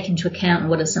need to take into account, and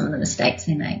what are some of the mistakes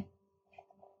they make?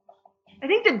 I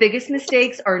think the biggest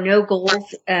mistakes are no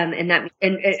goals and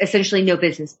essentially no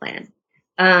business plan.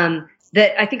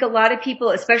 That I think a lot of people,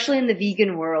 especially in the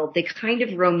vegan world, they kind of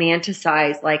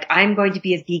romanticize, like, I'm going to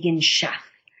be a vegan chef.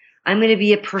 I'm going to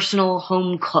be a personal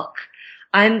home cook.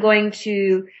 I'm going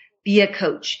to be a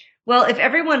coach. Well, if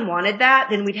everyone wanted that,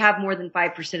 then we'd have more than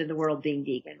 5% of the world being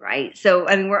vegan, right? So,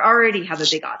 we already have a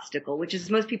big obstacle, which is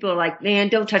most people are like, man,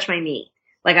 don't touch my meat.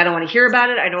 Like, I don't want to hear about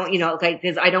it. I don't,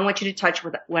 because I don't want you to touch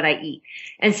what I eat.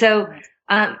 And so,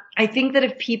 I think that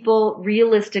if people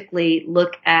realistically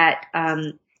look at,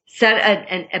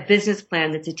 set a business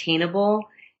plan that's attainable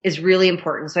is really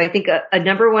important. So I think a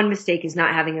number one mistake is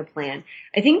not having a plan.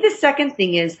 I think the second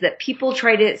thing is that people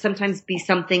try to sometimes be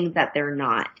something that they're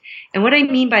not. And what I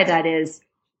mean by that is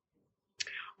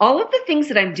all of the things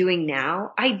that I'm doing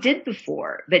now, I did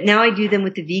before, but now I do them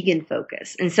with the vegan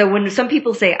focus. And so when some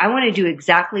people say, I want to do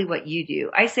exactly what you do,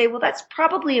 I say, well, that's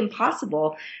probably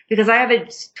impossible because I have a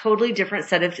totally different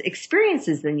set of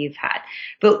experiences than you've had.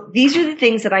 But these are the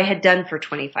things that I had done for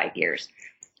 25 years.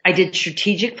 I did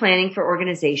strategic planning for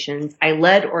organizations. I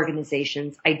led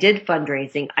organizations. I did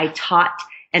fundraising. I taught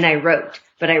and I wrote,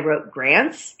 but I wrote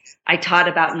grants. I taught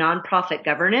about nonprofit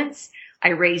governance. I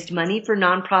raised money for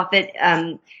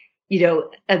nonprofit,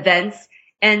 events.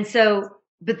 And so,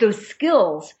 but those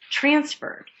skills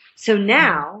transferred. So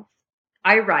now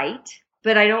I write,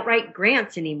 but I don't write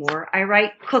grants anymore. I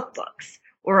write cookbooks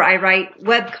or I write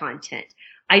web content.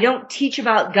 I don't teach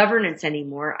about governance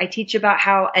anymore. I teach about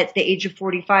how at the age of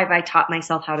 45, I taught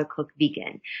myself how to cook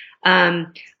vegan.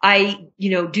 I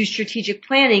do strategic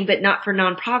planning, but not for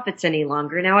nonprofits any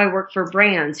longer. Now I work for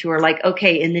brands who are like,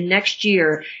 okay, in the next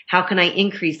year, how can I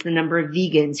increase the number of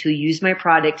vegans who use my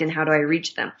product and how do I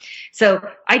reach them? So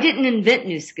I didn't invent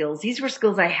new skills. These were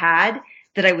skills I had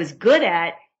that I was good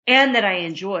at and that I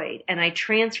enjoyed, and I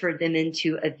transferred them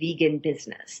into a vegan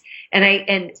business.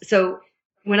 And so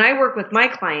when I work with my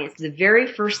clients, the very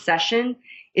first session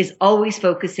is always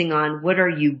focusing on what are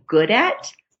you good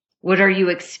at, what are you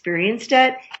experienced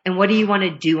at, and what do you want to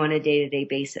do on a day-to-day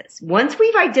basis. Once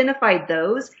we've identified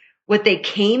those, what they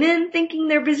came in thinking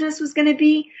their business was going to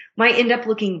be might end up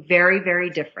looking very, very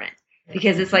different.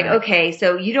 Because it's like, okay,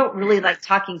 so you don't really like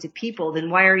talking to people, then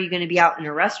why are you going to be out in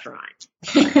a restaurant?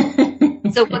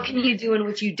 So what can you do in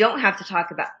which you don't have to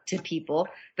talk about to people,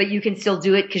 but you can still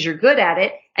do it because you're good at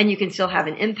it and you can still have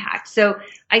an impact. So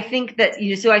I think that,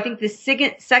 I think the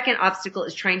second obstacle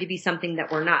is trying to be something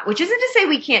that we're not, which isn't to say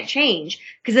we can't change,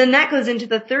 because then that goes into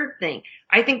the third thing.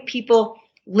 I think people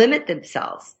limit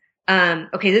themselves.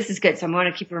 Okay, this is good. So I'm going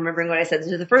to keep remembering what I said.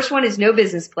 So the first one is no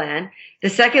business plan. The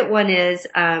second one is,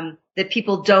 that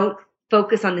people don't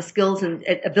focus on the skills and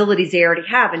abilities they already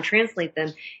have and translate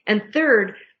them. And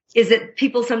third is that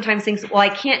people sometimes think, well, I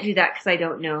can't do that because I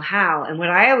don't know how. And what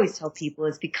I always tell people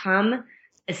is become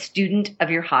a student of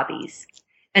your hobbies.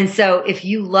 And so if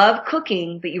you love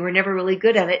cooking, but you were never really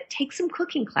good at it, take some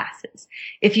cooking classes.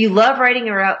 If you love writing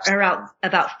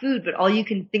about food, but all you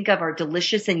can think of are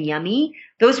delicious and yummy,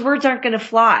 those words aren't going to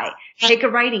fly. Take a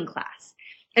writing class.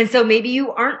 And so maybe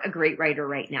you aren't a great writer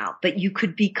right now, but you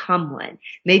could become one.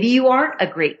 Maybe you aren't a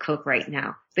great cook right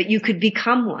now, but you could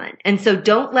become one. And so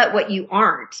don't let what you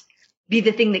aren't be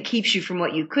the thing that keeps you from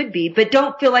what you could be, but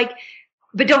don't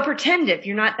pretend if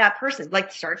you're not that person.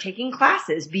 Like, start taking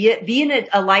classes, be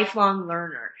a lifelong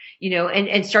learner,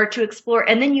 and start to explore.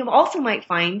 And then you also might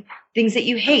find things that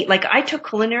you hate. Like, I took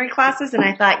culinary classes and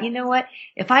I thought, you know what?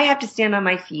 If I have to stand on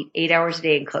my feet 8 hours a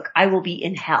day and cook, I will be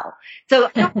in hell. So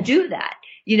don't do that.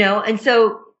 And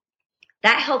so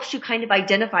that helps you kind of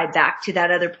identify back to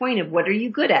that other point of what are you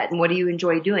good at and what do you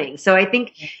enjoy doing. So I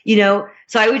think,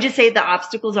 so I would just say the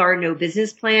obstacles are no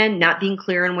business plan, not being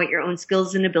clear on what your own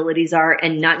skills and abilities are,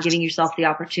 and not giving yourself the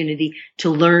opportunity to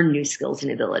learn new skills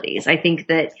and abilities. I think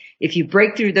that if you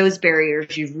break through those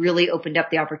barriers, you've really opened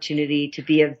up the opportunity to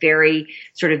be a very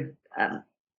sort of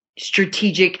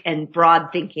strategic and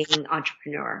broad thinking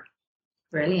entrepreneur.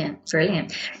 Brilliant.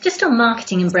 Just on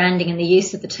marketing and branding and the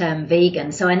use of the term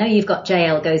vegan. So I know you've got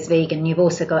JL Goes Vegan. You've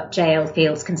also got JL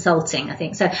Fields Consulting, I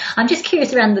think. So I'm just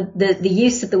curious around the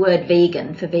use of the word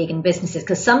vegan for vegan businesses,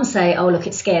 because some say, oh, look,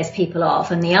 it scares people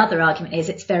off. And the other argument is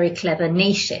it's very clever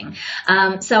niching.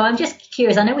 So I'm just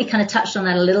curious. I know we kind of touched on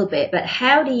that a little bit, but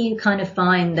how do you kind of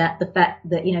find that the fact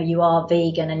that, you are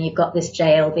vegan and you've got this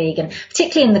JL Vegan,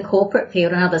 particularly in the corporate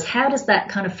field and others, how does that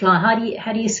kind of fly?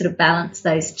 How do you sort of balance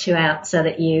those two out so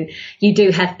that you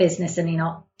do have business and you're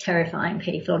not terrifying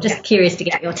people? Just curious to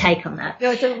get your take on that.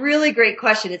 No, it's a really great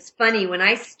question. It's funny. When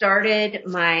I started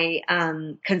my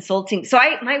consulting,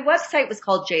 my website was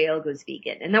called JL Goes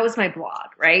Vegan, and that was my blog,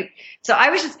 right? So I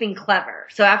was just being clever.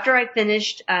 So after I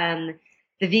finished the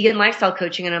vegan lifestyle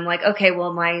coaching, and I'm like, okay,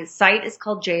 well, my site is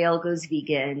called JL Goes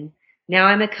Vegan. Now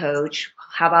I'm a coach.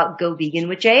 How about Go Vegan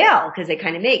with JL? Because they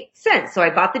kind of make sense. So I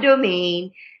bought the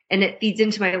domain, and it feeds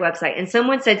into my website. And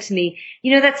someone said to me,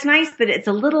 that's nice, but it's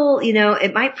a little,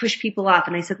 it might push people off.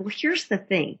 And I said, well, here's the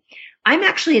thing. I'm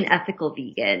actually an ethical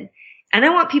vegan, and I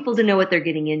want people to know what they're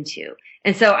getting into.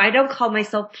 And so I don't call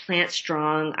myself plant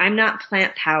strong. I'm not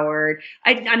plant powered.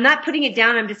 I'm not putting it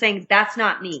down. I'm just saying that's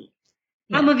not me.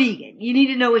 Yeah. I'm a vegan. You need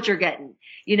to know what you're getting,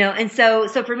 And so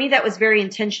for me, that was very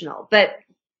intentional. But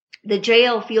the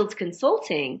JL Fields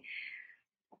Consulting,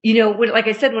 like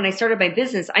I said, when I started my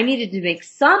business, I needed to make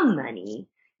some money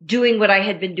doing what I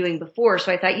had been doing before.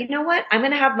 So I thought, you know what? I'm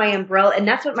going to have my umbrella. And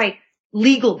that's what my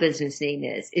legal business name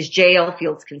is JL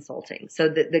Fields Consulting. So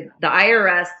the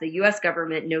IRS, the US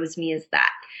government knows me as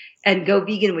that. And Go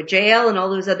Vegan with JL and all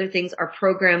those other things are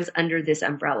programs under this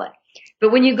umbrella.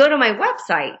 But when you go to my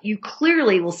website, you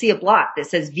clearly will see a block that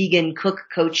says Vegan Cook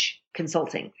Coach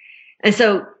Consulting. And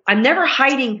so I'm never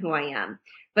hiding who I am,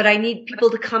 but I need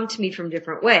people to come to me from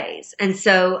different ways. And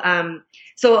so,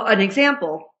 so an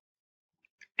example,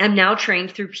 I'm now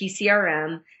trained through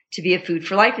PCRM to be a Food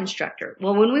for Life instructor.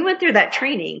 Well, when we went through that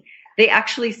training, they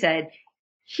actually said,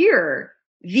 here,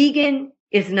 vegan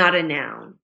is not a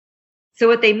noun. So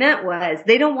what they meant was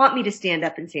they don't want me to stand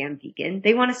up and say I'm vegan.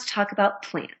 They want us to talk about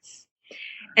plants.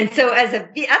 And so as an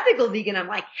ethical vegan, I'm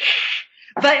like,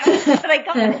 but I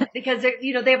got it because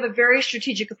they have a very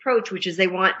strategic approach, which is they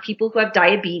want people who have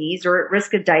diabetes or at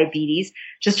risk of diabetes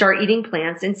to start eating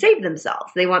plants and save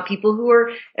themselves. They want people who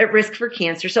are at risk for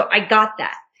cancer. So I got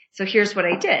that. So here's what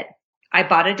I did. I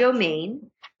bought a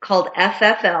domain called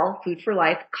FFL, Food for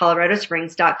Life,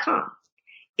 ColoradoSprings.com.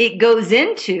 It goes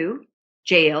into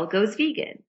JL Goes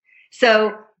Vegan.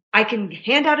 So I can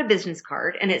hand out a business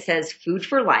card and it says Food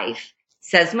for Life,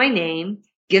 says my name,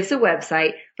 gives a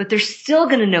website, but they're still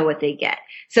going to know what they get.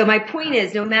 So my point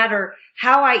is, no matter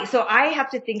how so I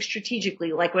have to think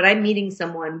strategically, like when I'm meeting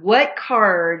someone, what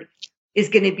card is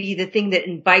going to be the thing that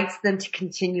invites them to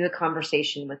continue a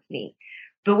conversation with me?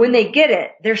 But when they get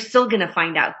it, they're still going to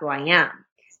find out who I am.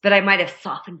 But I might have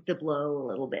softened the blow a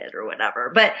little bit or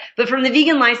whatever. But from the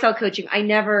vegan lifestyle coaching, I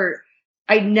never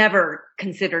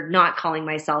considered not calling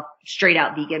myself straight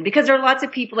out vegan because there are lots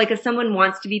of people, like if someone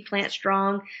wants to be plant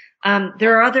strong,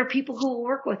 there are other people who will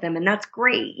work with them and that's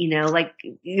great,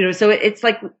 so it's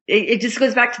like, it just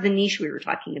goes back to the niche we were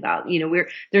talking about.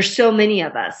 There's so many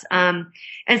of us.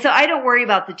 And so I don't worry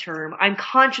about the term. I'm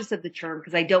conscious of the term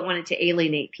because I don't want it to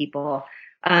alienate people.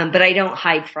 But I don't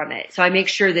hide from it. So I make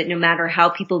sure that no matter how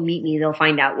people meet me, they'll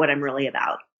find out what I'm really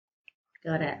about.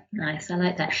 Got it. Nice. I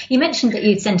like that. You mentioned that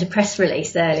you'd sent a press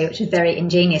release earlier, which was very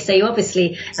ingenious. So you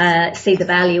obviously see the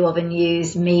value of and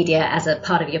use media as a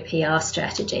part of your PR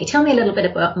strategy. Tell me a little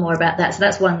bit more about that. So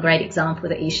that's one great example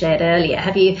that you shared earlier.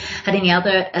 Have you had any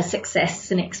other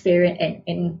success and experience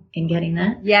in getting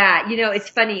that? Yeah. It's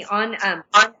funny.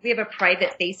 We have a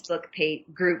private Facebook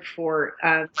group for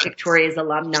Victoria's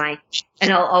alumni.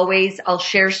 And I'll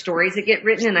share stories that get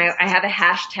written and I have a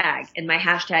hashtag and my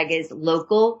hashtag is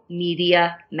local media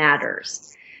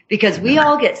matters because we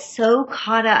all get so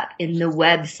caught up in the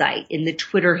website, in the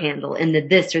Twitter handle, in the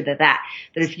this or the that.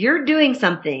 But if you're doing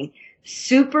something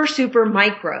super, super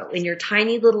micro in your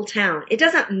tiny little town, it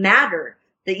doesn't matter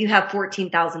that you have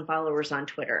 14,000 followers on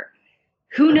Twitter.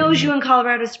 Who knows you in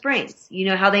Colorado Springs? You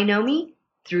know how they know me?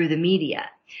 Through the media.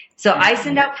 So I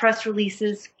send out press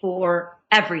releases for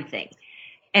everything.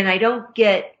 And I don't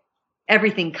get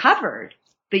everything covered,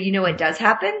 but you know what does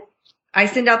happen? I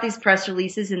send out these press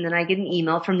releases and then I get an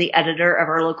email from the editor of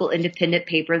our local independent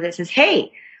paper that says,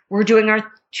 hey, we're doing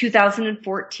our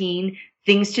 2014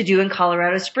 things to do in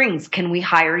Colorado Springs. Can we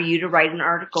hire you to write an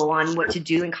article on what to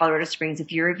do in Colorado Springs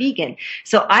if you're a vegan?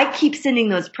 So I keep sending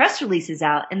those press releases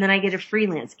out and then I get a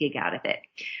freelance gig out of it.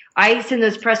 I send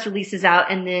those press releases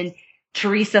out and then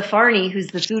Teresa Farney, who's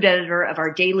the food editor of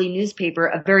our daily newspaper,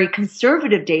 a very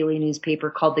conservative daily newspaper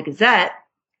called the Gazette,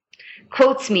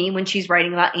 quotes me when she's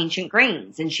writing about ancient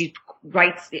grains. And she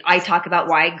writes, I talk about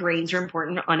why grains are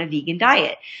important on a vegan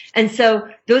diet. And so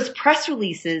those press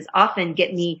releases often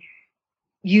get me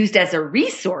used as a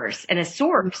resource and a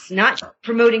source, not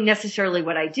promoting necessarily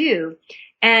what I do.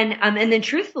 And then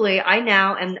truthfully, I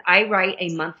write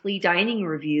a monthly dining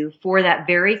review for that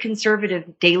very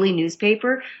conservative daily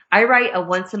newspaper. I write a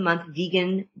once a month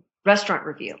vegan restaurant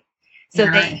review. So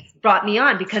They brought me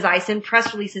on because I send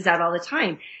press releases out all the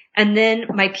time. And then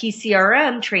my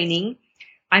PCRM training,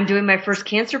 I'm doing my first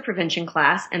cancer prevention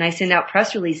class and I send out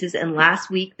press releases. And last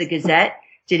week, the Gazette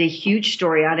did a huge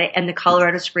story on it and the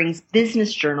Colorado Springs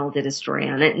Business Journal did a story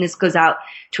on it. And this goes out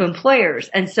to employers.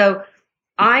 And so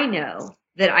I know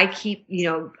that I keep,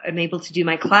 I'm able to do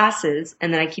my classes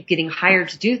and then I keep getting hired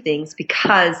to do things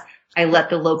because I let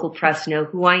the local press know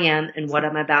who I am and what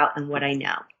I'm about and what I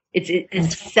know. It's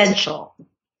essential.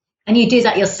 And you do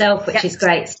that yourself, which is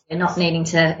great. So you're not needing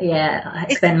to,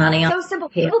 spend money on it. It's so simple.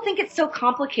 People think it's so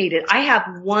complicated. I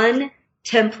have one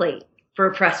template for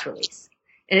a press release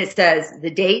and it says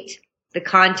the date, the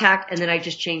contact, and then I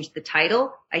just changed the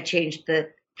title. I changed the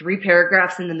 3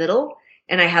 paragraphs in the middle.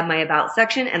 And I have my about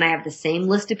section and I have the same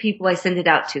list of people I send it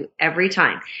out to every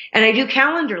time. And I do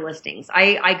calendar listings.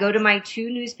 I go to my 2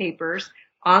 newspapers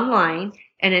online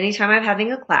And anytime I'm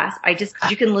having a class,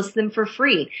 you can list them for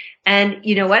free. And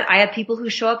you know what? I have people who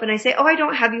show up and I say, oh, I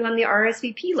don't have you on the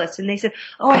RSVP list. And they said,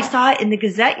 oh, I saw it in the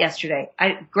Gazette yesterday.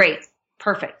 Great.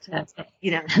 Perfect.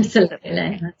 Absolutely.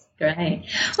 That's great.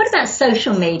 What about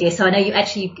social media? So I know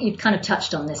you've kind of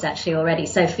touched on this actually already.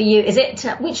 So for you, is it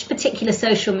which particular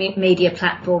social media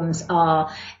platforms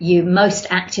are you most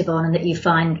active on and that you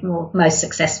find most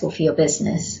successful for your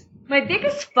business? My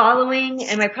biggest following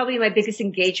and probably my biggest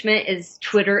engagement is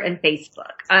Twitter and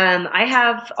Facebook. I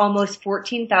have almost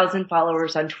 14,000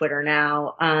 followers on Twitter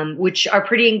now, which are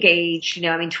pretty engaged.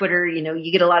 Twitter,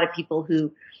 you get a lot of people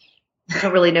who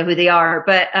don't really know who they are,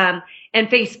 but, and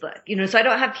Facebook, so I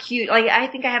don't have huge, I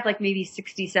think I have maybe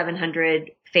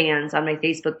 6,700 fans on my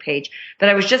Facebook page, but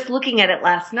I was just looking at it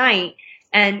last night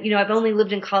and, I've only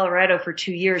lived in Colorado for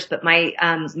 2 years, but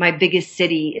my biggest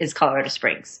city is Colorado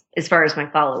Springs as far as my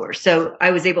followers. So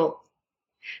I was able,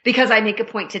 because I make a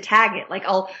point to tag it,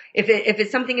 if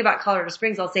it's something about Colorado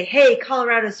Springs, I'll say, hey,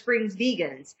 Colorado Springs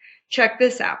vegans, check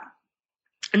this out.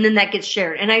 And then that gets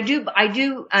shared. And I do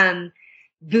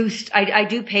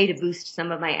pay to boost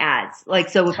some of my ads.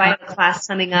 So if I have a class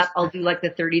coming up, I'll do the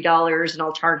 $30 and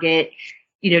I'll target,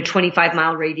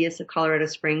 25-mile radius of Colorado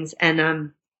Springs.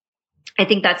 And, I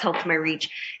think that's helped my reach.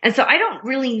 And so I don't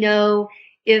really know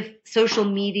if social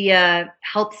media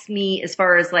helps me as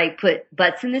far as put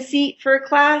butts in the seat for a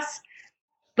class,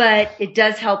 but it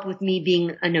does help with me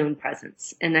being a known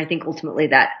presence. And I think ultimately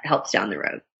that helps down the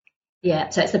road. Yeah,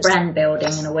 so it's the brand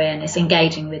building and awareness,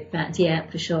 engaging with that. Yeah,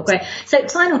 for sure. Great. So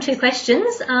final 2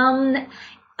 questions.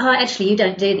 Actually, you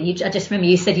don't do that. I just remember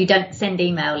you said you don't send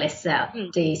email lists out,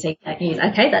 do you? So you don't use.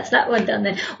 Okay, that's that one done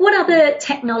then. What other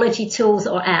technology tools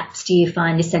or apps do you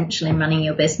find essential in running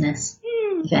your business?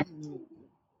 Okay.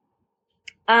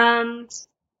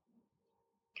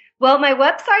 Well, my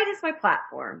website is my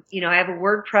platform. I have a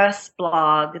WordPress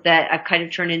blog that I've kind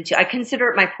of turned into. I consider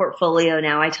it my portfolio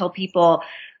now. I tell people.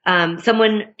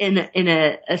 Someone in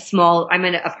a small, I'm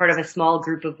in a part of a small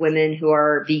group of women who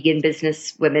are vegan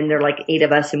business women. They're 8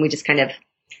 of us and we just kind of,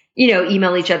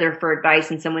 email each other for advice.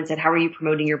 And someone said, how are you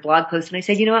promoting your blog post? And I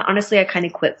said, what? Honestly, I kind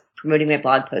of quit promoting my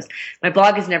blog post. My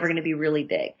blog is never going to be really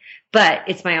big, but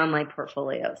it's my online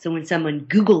portfolio. So when someone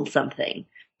Googles something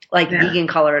vegan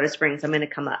Colorado Springs, I'm going to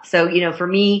come up. So, for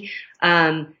me,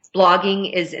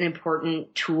 blogging is an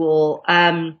important tool.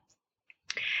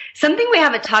 Something we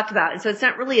haven't talked about, and so it's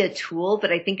not really a tool, but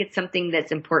I think it's something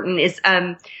that's important, is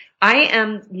I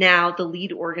am now the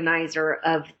lead organizer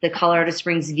of the Colorado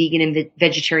Springs Vegan and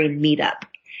Vegetarian Meetup.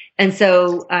 And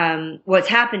so what's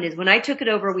happened is when I took it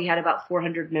over, we had about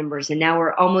 400 members, and now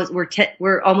we're almost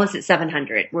at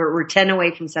 700. We're 10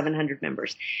 away from 700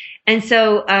 members. And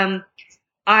so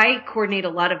I coordinate a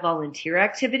lot of volunteer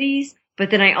activities. But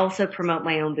then I also promote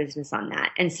my own business on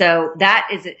that. And so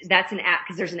that's an app,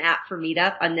 because there's an app for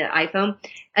Meetup on the iPhone.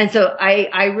 And so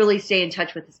I really stay in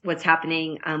touch with what's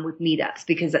happening with meetups,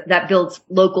 because that builds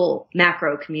local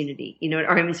macro community,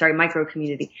 micro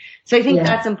community. So I think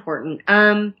that's important.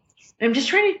 I'm just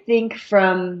trying to think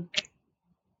from,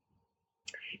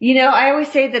 I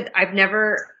always say that I've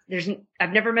never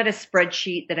met a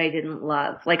spreadsheet that I didn't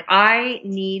love. I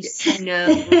need to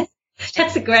know.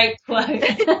 That's a great quote.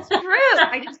 It's true.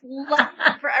 I just love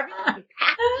it for everything.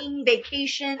 Packing,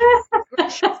 vacation.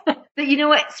 But you know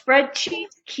what?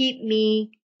 Spreadsheets keep me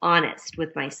honest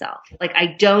with myself. I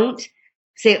don't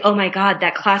say, oh my God,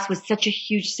 that class was such a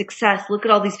huge success. Look at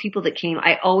all these people that came.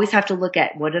 I always have to look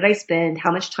at, what did I spend?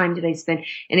 How much time did I spend?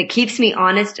 And it keeps me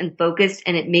honest and focused,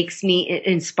 and it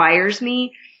inspires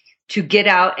me to get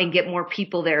out and get more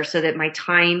people there so that my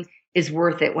time is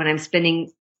worth it when I'm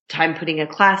spending time putting a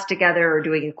class together or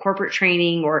doing a corporate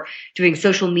training or doing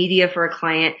social media for a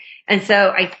client. And so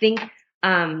I think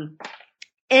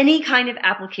any kind of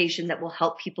application that will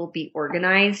help people be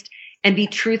organized and be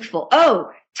truthful.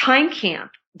 Oh,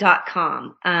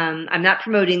 timecamp.com. I'm not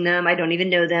promoting them. I don't even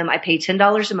know them. I pay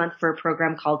 $10 a month for a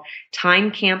program called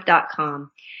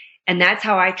timecamp.com. And that's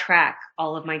how I track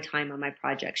all of my time on my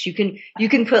projects. You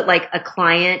can put a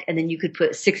client, and then you could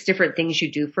put 6 different things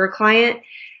you do for a client.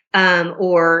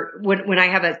 Or when I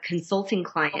have a consulting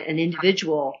client, an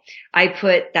individual, I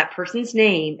put that person's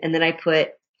name, and then I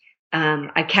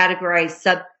categorize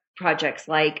sub projects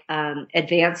like,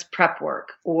 advanced prep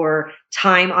work, or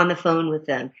time on the phone with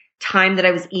them, time that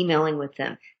I was emailing with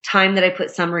them, time that I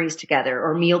put summaries together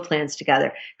or meal plans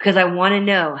together, because I want to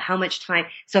know how much time.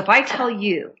 So if I tell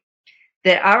you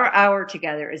that our hour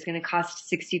together is going to cost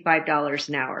 $65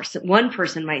 an hour, so one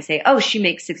person might say, oh, she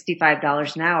makes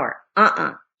 $65 an hour.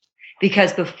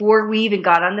 Because before we even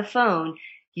got on the phone,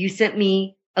 you sent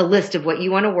me a list of what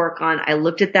you want to work on. I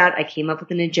looked at that. I came up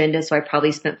with an agenda. So I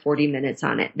probably spent 40 minutes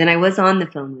on it. Then I was on the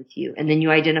phone with you. And then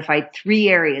you identified 3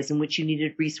 areas in which you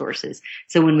needed resources.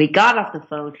 So when we got off the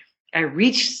phone, I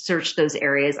researched those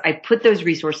areas. I put those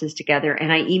resources together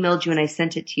and I emailed you and I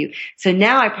sent it to you. So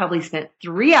now I probably spent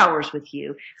 3 hours with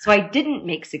you. So I didn't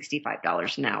make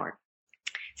 $65 an hour.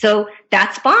 So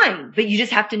that's fine, but you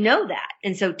just have to know that.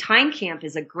 And so TimeCamp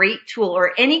is a great tool,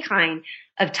 or any kind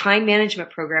of time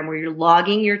management program where you're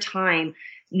logging your time,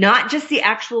 not just the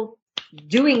actual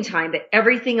doing time, but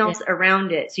everything else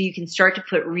around it. So you can start to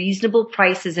put reasonable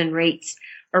prices and rates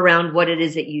around what it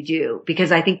is that you do.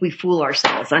 Because I think we fool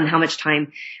ourselves on how much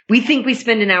time we think we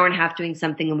spend an hour and a half doing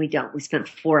something, and we don't. We spent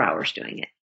 4 hours doing it.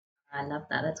 I love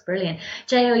that. That's brilliant.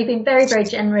 JL, you've been very, very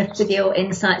generous with your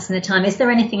insights and the time. Is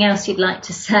there anything else you'd like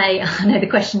to say? I know the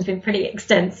question's been pretty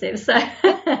extensive, so.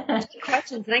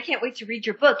 Questions, and I can't wait to read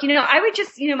your book. I would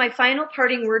just, my final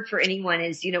parting word for anyone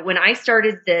is, when I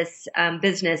started this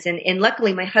business, and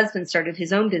luckily my husband started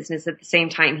his own business at the same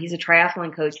time. He's a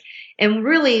triathlon coach. And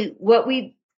really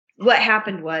what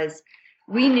happened was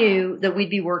we knew that we'd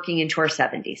be working into our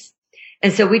 70s.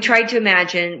 And so we tried to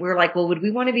imagine, we were like, well, would we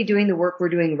want to be doing the work we're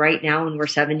doing right now when we're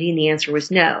 70? And the answer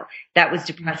was no. That was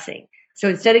depressing. So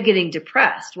instead of getting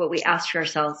depressed, what we asked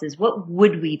ourselves is, what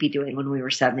would we be doing when we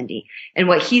were 70? And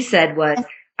what he said was,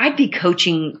 I'd be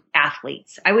coaching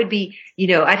athletes. I would be,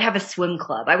 I'd have a swim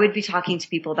club. I would be talking to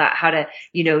people about how to,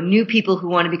 new people who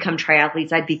want to become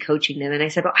triathletes. I'd be coaching them. And I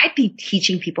said, well, I'd be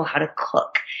teaching people how to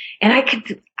cook. And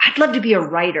I'd love to be a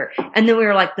writer. And then we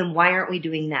were like, then why aren't we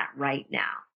doing that right now?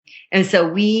 And so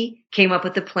we came up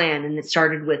with a plan, and it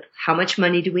started with, how much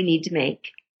money do we need to make?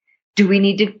 Do we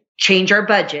need to change our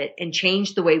budget and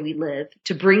change the way we live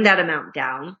to bring that amount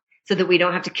down so that we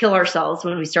don't have to kill ourselves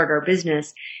when we start our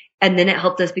business? And then it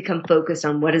helped us become focused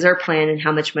on what is our plan and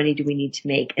how much money do we need to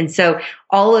make. And so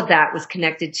all of that was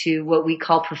connected to what we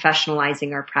call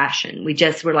professionalizing our passion. We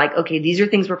just were like, okay, these are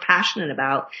things we're passionate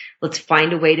about. Let's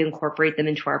find a way to incorporate them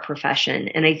into our profession.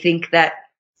 And I think that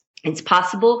it's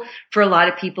possible for a lot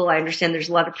of people. I understand there's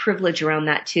a lot of privilege around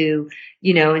that too,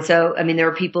 and so, there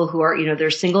are people who are, they're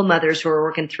single mothers who are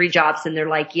working 3 jobs, and they're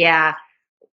like, yeah,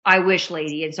 I wish,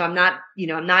 lady. And so I'm not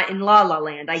in la la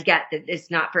land. I get that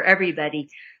it's not for everybody,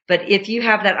 but if you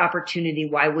have that opportunity,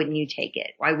 why wouldn't you take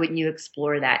it? Why wouldn't you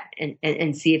explore that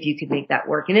and see if you could make that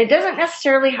work? And it doesn't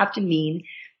necessarily have to mean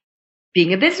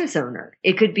being a business owner.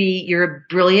 It could be you're a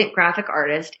brilliant graphic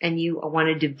artist and you want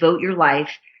to devote your life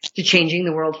to changing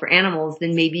the world for animals.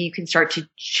 Then maybe you can start to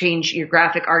change your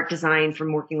graphic art design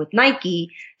from working with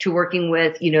Nike to working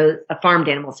with, a farmed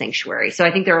animal sanctuary. So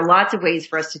I think there are lots of ways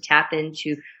for us to tap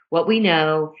into what we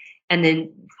know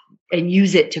and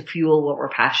use it to fuel what we're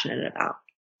passionate about.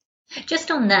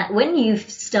 Just on that, when you've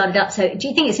started up, so do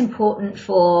you think it's important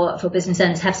for business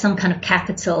owners to have some kind of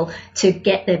capital to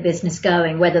get their business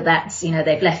going, whether that's,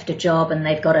 they've left a job and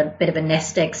they've got a bit of a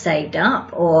nest egg saved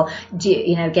up, or,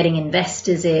 getting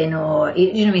investors in, or,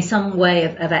 some way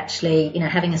of actually,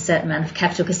 having a certain amount of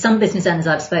capital? Because some business owners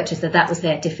I've spoken to said that was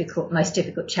their most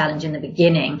difficult challenge in the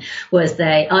beginning, was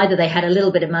they had a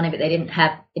little bit of money, but they didn't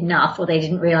have enough, or they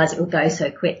didn't realize it would go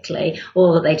so quickly,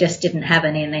 or that they just didn't have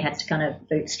any and they had to kind of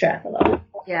bootstrap a lot.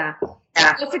 Yeah,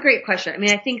 that's a great question.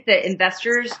 I think that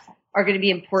investors are going to be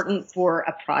important for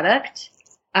a product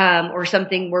or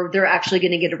something where they're actually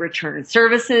going to get a return.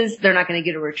 Services, they're not going to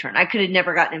get a return. I could have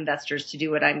never gotten investors to do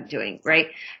what I'm doing, right?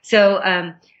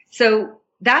 So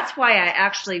that's why I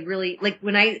actually really, like,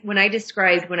 when I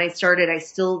described when I started, I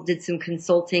still did some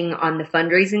consulting on the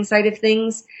fundraising side of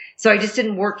things. So I just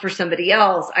didn't work for somebody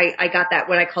else. I got that,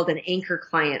 what I called an anchor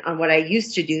client on what I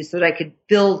used to do so that I could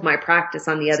build my practice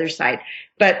on the other side.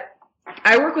 But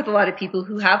I work with a lot of people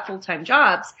who have full-time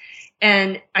jobs,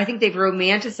 and I think they've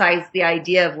romanticized the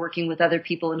idea of working with other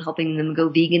people and helping them go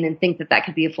vegan and think that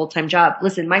could be a full-time job.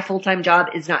 Listen, my full-time job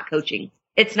is not coaching.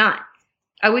 It's not.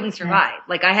 I wouldn't survive. Yeah.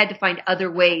 Like, I had to find other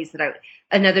ways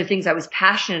and other things I was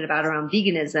passionate about around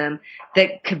veganism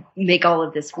that could make all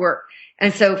of this work.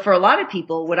 And so for a lot of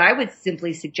people, what I would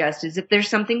simply suggest is if there's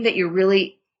something that you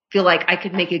really feel like I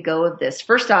could make a go of this,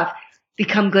 first off,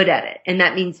 become good at it. And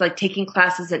that means like taking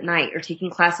classes at night or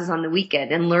taking classes on the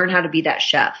weekend and learn how to be that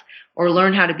chef or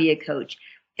learn how to be a coach.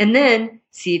 And then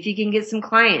see if you can get some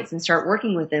clients and start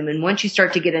working with them. And once you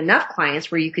start to get enough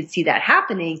clients where you could see that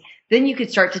happening, then you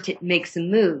could start to make some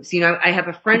moves. I have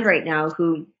a friend right now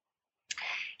who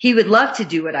he would love to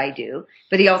do what I do,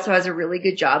 but he also has a really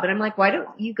good job. And I'm like, why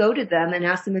don't you go to them and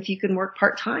ask them if you can work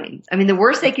part-time? The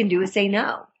worst they can do is say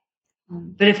no.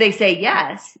 But if they say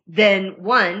yes, then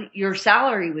one, your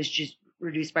salary was just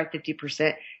reduced by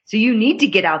 50%. So you need to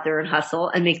get out there and hustle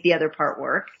and make the other part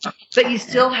work, but you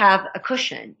still have a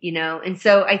cushion, And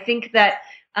so I think that,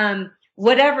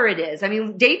 whatever it is, I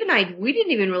mean, Dave and I, we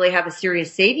didn't even really have a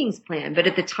serious savings plan, but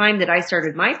at the time that I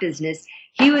started my business,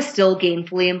 he was still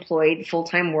gainfully employed,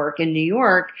 full-time work in New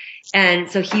York.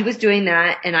 And so he was doing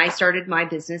that, and I started my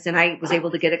business, and I was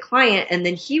able to get a client, and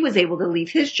then he was able to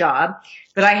leave his job.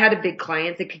 But I had a big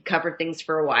client that could cover things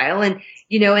for a while. And,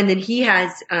 and then he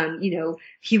has,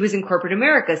 he was in corporate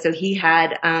America. So he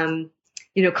had,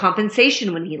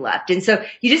 compensation when he left. And so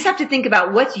you just have to think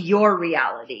about what's your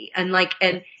reality. And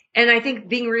I think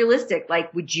being realistic,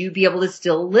 would you be able to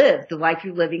still live the life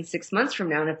you're living 6 months from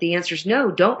now? And if the answer is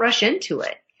no, don't rush into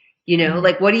it.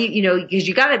 What do because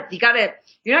you're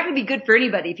not going to be good for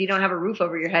anybody if you don't have a roof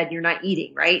over your head and you're not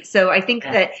eating, right? So I think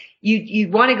that you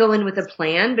want to go in with a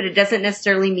plan, but it doesn't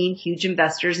necessarily mean huge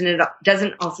investors, and it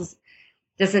doesn't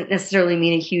necessarily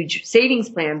mean a huge savings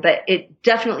plan, but it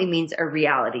definitely means a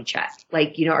reality check.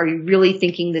 Are you really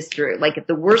thinking this through? If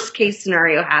the worst case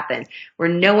scenario happened where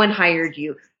no one hired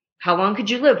you, how long could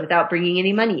you live without bringing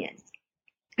any money in?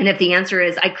 And if the answer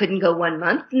is I couldn't go 1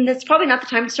 month, then that's probably not the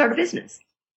time to start a business.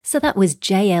 So that was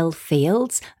JL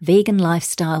Fields, vegan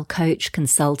lifestyle coach,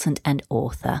 consultant and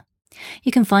author.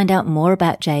 You can find out more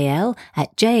about JL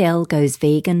at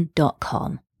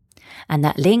jlgoesvegan.com. And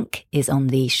that link is on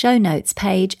the show notes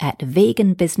page at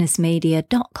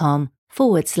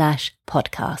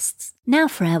veganbusinessmedia.com/podcasts. Now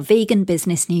for our Vegan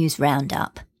Business News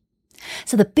Roundup.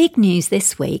 So the big news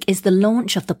this week is the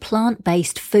launch of the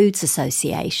Plant-Based Foods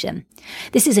Association.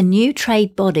 This is a new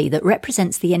trade body that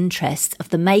represents the interests of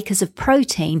the makers of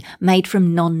protein made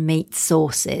from non-meat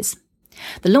sources.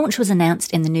 The launch was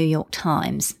announced in the New York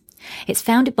Times. It's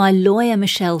founded by lawyer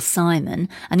Michelle Simon,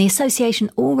 and the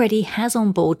association already has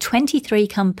on board 23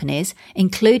 companies,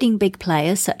 including big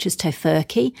players such as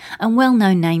Tofurky and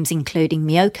well-known names including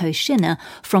Miyoko Shinner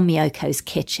from Miyoko's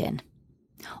Kitchen.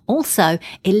 Also,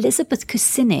 Elizabeth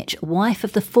Kucinich, wife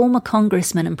of the former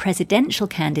congressman and presidential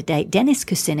candidate Dennis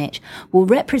Kucinich, will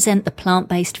represent the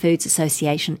Plant-Based Foods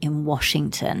Association in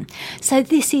Washington. So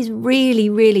this is really,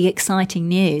 really exciting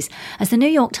news. As the New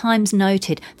York Times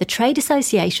noted, the trade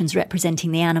associations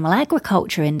representing the animal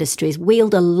agriculture industries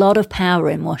wield a lot of power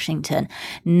in Washington.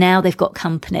 Now they've got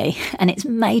company, and it's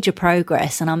major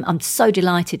progress. And I'm so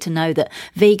delighted to know that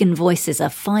vegan voices are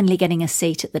finally getting a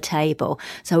seat at the table.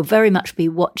 So I'll very much be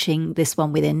watching this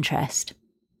one with interest.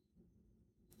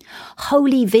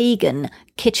 Holy Vegan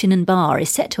Kitchen and Bar is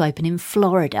set to open in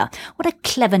Florida. What a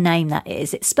clever name that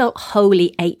is. It's spelt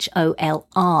Holy,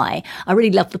 H-O-L-I. I really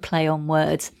love the play on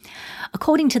words.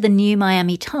 According to the New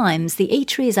Miami Times, the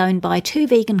eatery is owned by 2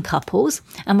 vegan couples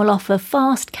and will offer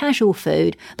fast, casual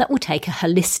food that will take a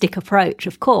holistic approach,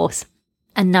 of course,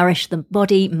 and nourish the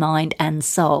body, mind and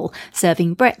soul,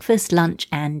 serving breakfast, lunch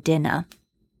and dinner.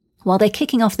 While they're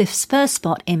kicking off this first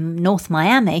spot in North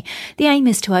Miami, the aim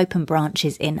is to open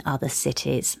branches in other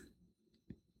cities.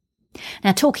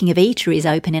 Now, talking of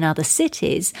eateries open in other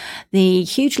cities, the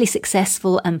hugely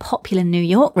successful and popular New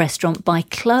York restaurant By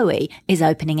Chloe is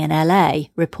opening in LA,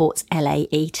 reports LA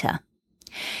Eater.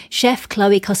 Chef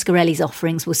Chloe Coscarelli's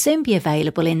offerings will soon be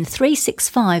available in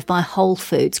 365 by Whole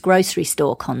Foods grocery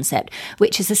store concept,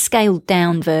 which is a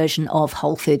scaled-down version of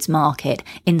Whole Foods Market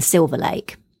in Silver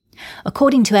Lake.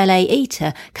 According to LA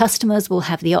Eater, customers will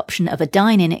have the option of a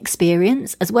dine-in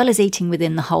experience as well as eating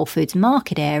within the Whole Foods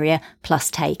Market area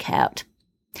plus takeout.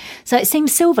 So it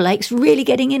seems Silver Lake's really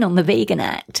getting in on the vegan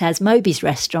act, as Moby's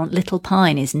restaurant Little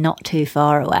Pine is not too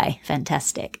far away.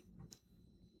 Fantastic.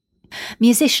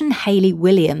 Musician Hayley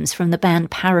Williams from the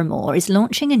band Paramore is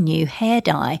launching a new hair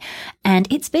dye, and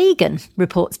it's vegan,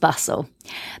 reports Bustle.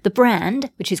 The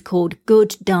brand, which is called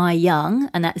Good Dye Young,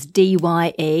 and that's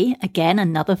D-Y-E, again,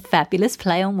 another fabulous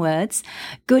play on words.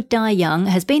 Good Dye Young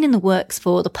has been in the works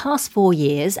for the past 4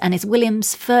 years and is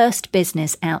Williams' first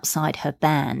business outside her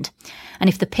band. And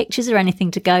if the pictures are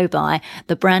anything to go by,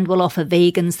 the brand will offer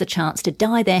vegans the chance to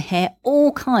dye their hair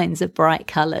all kinds of bright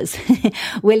colours.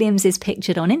 Williams is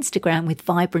pictured on Instagram with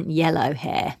vibrant yellow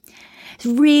hair. It's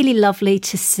really lovely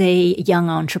to see young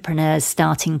entrepreneurs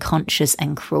starting conscious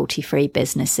and cruelty-free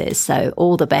businesses. So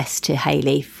all the best to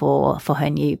Hayley for her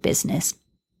new business.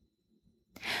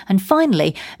 And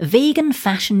finally, vegan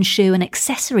fashion shoe and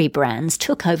accessory brands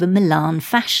took over Milan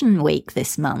Fashion Week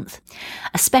this month.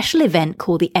 A special event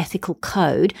called the Ethical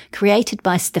Code, created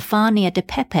by Stefania De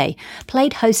Pepe,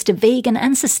 played host to vegan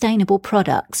and sustainable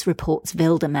products, reports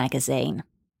Vilda magazine.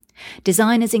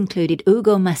 Designers included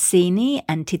Ugo Massini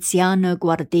and Tiziano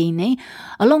Guardini,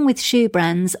 along with shoe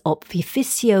brands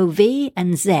Opificio V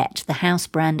and Zet, the house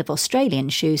brand of Australian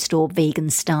shoe store Vegan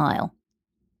Style.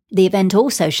 The event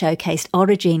also showcased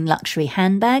Origine luxury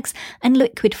handbags and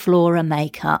Liquid Flora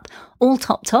makeup, all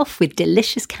topped off with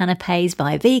delicious canapes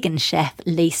by vegan chef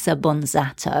Lisa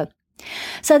Bonzatto.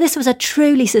 So this was a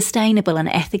truly sustainable and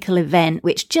ethical event,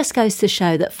 which just goes to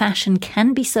show that fashion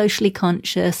can be socially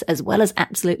conscious as well as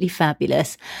absolutely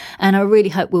fabulous. And I really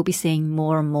hope we'll be seeing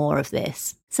more and more of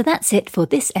this. So that's it for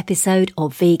this episode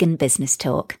of Vegan Business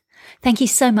Talk. Thank you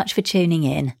so much for tuning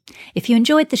in. If you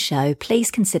enjoyed the show,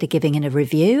 please consider giving it a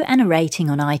review and a rating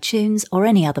on iTunes or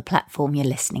any other platform you're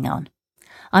listening on.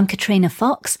 I'm Katrina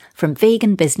Fox from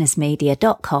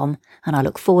veganbusinessmedia.com, and I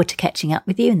look forward to catching up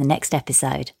with you in the next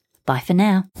episode. Bye for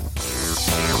now.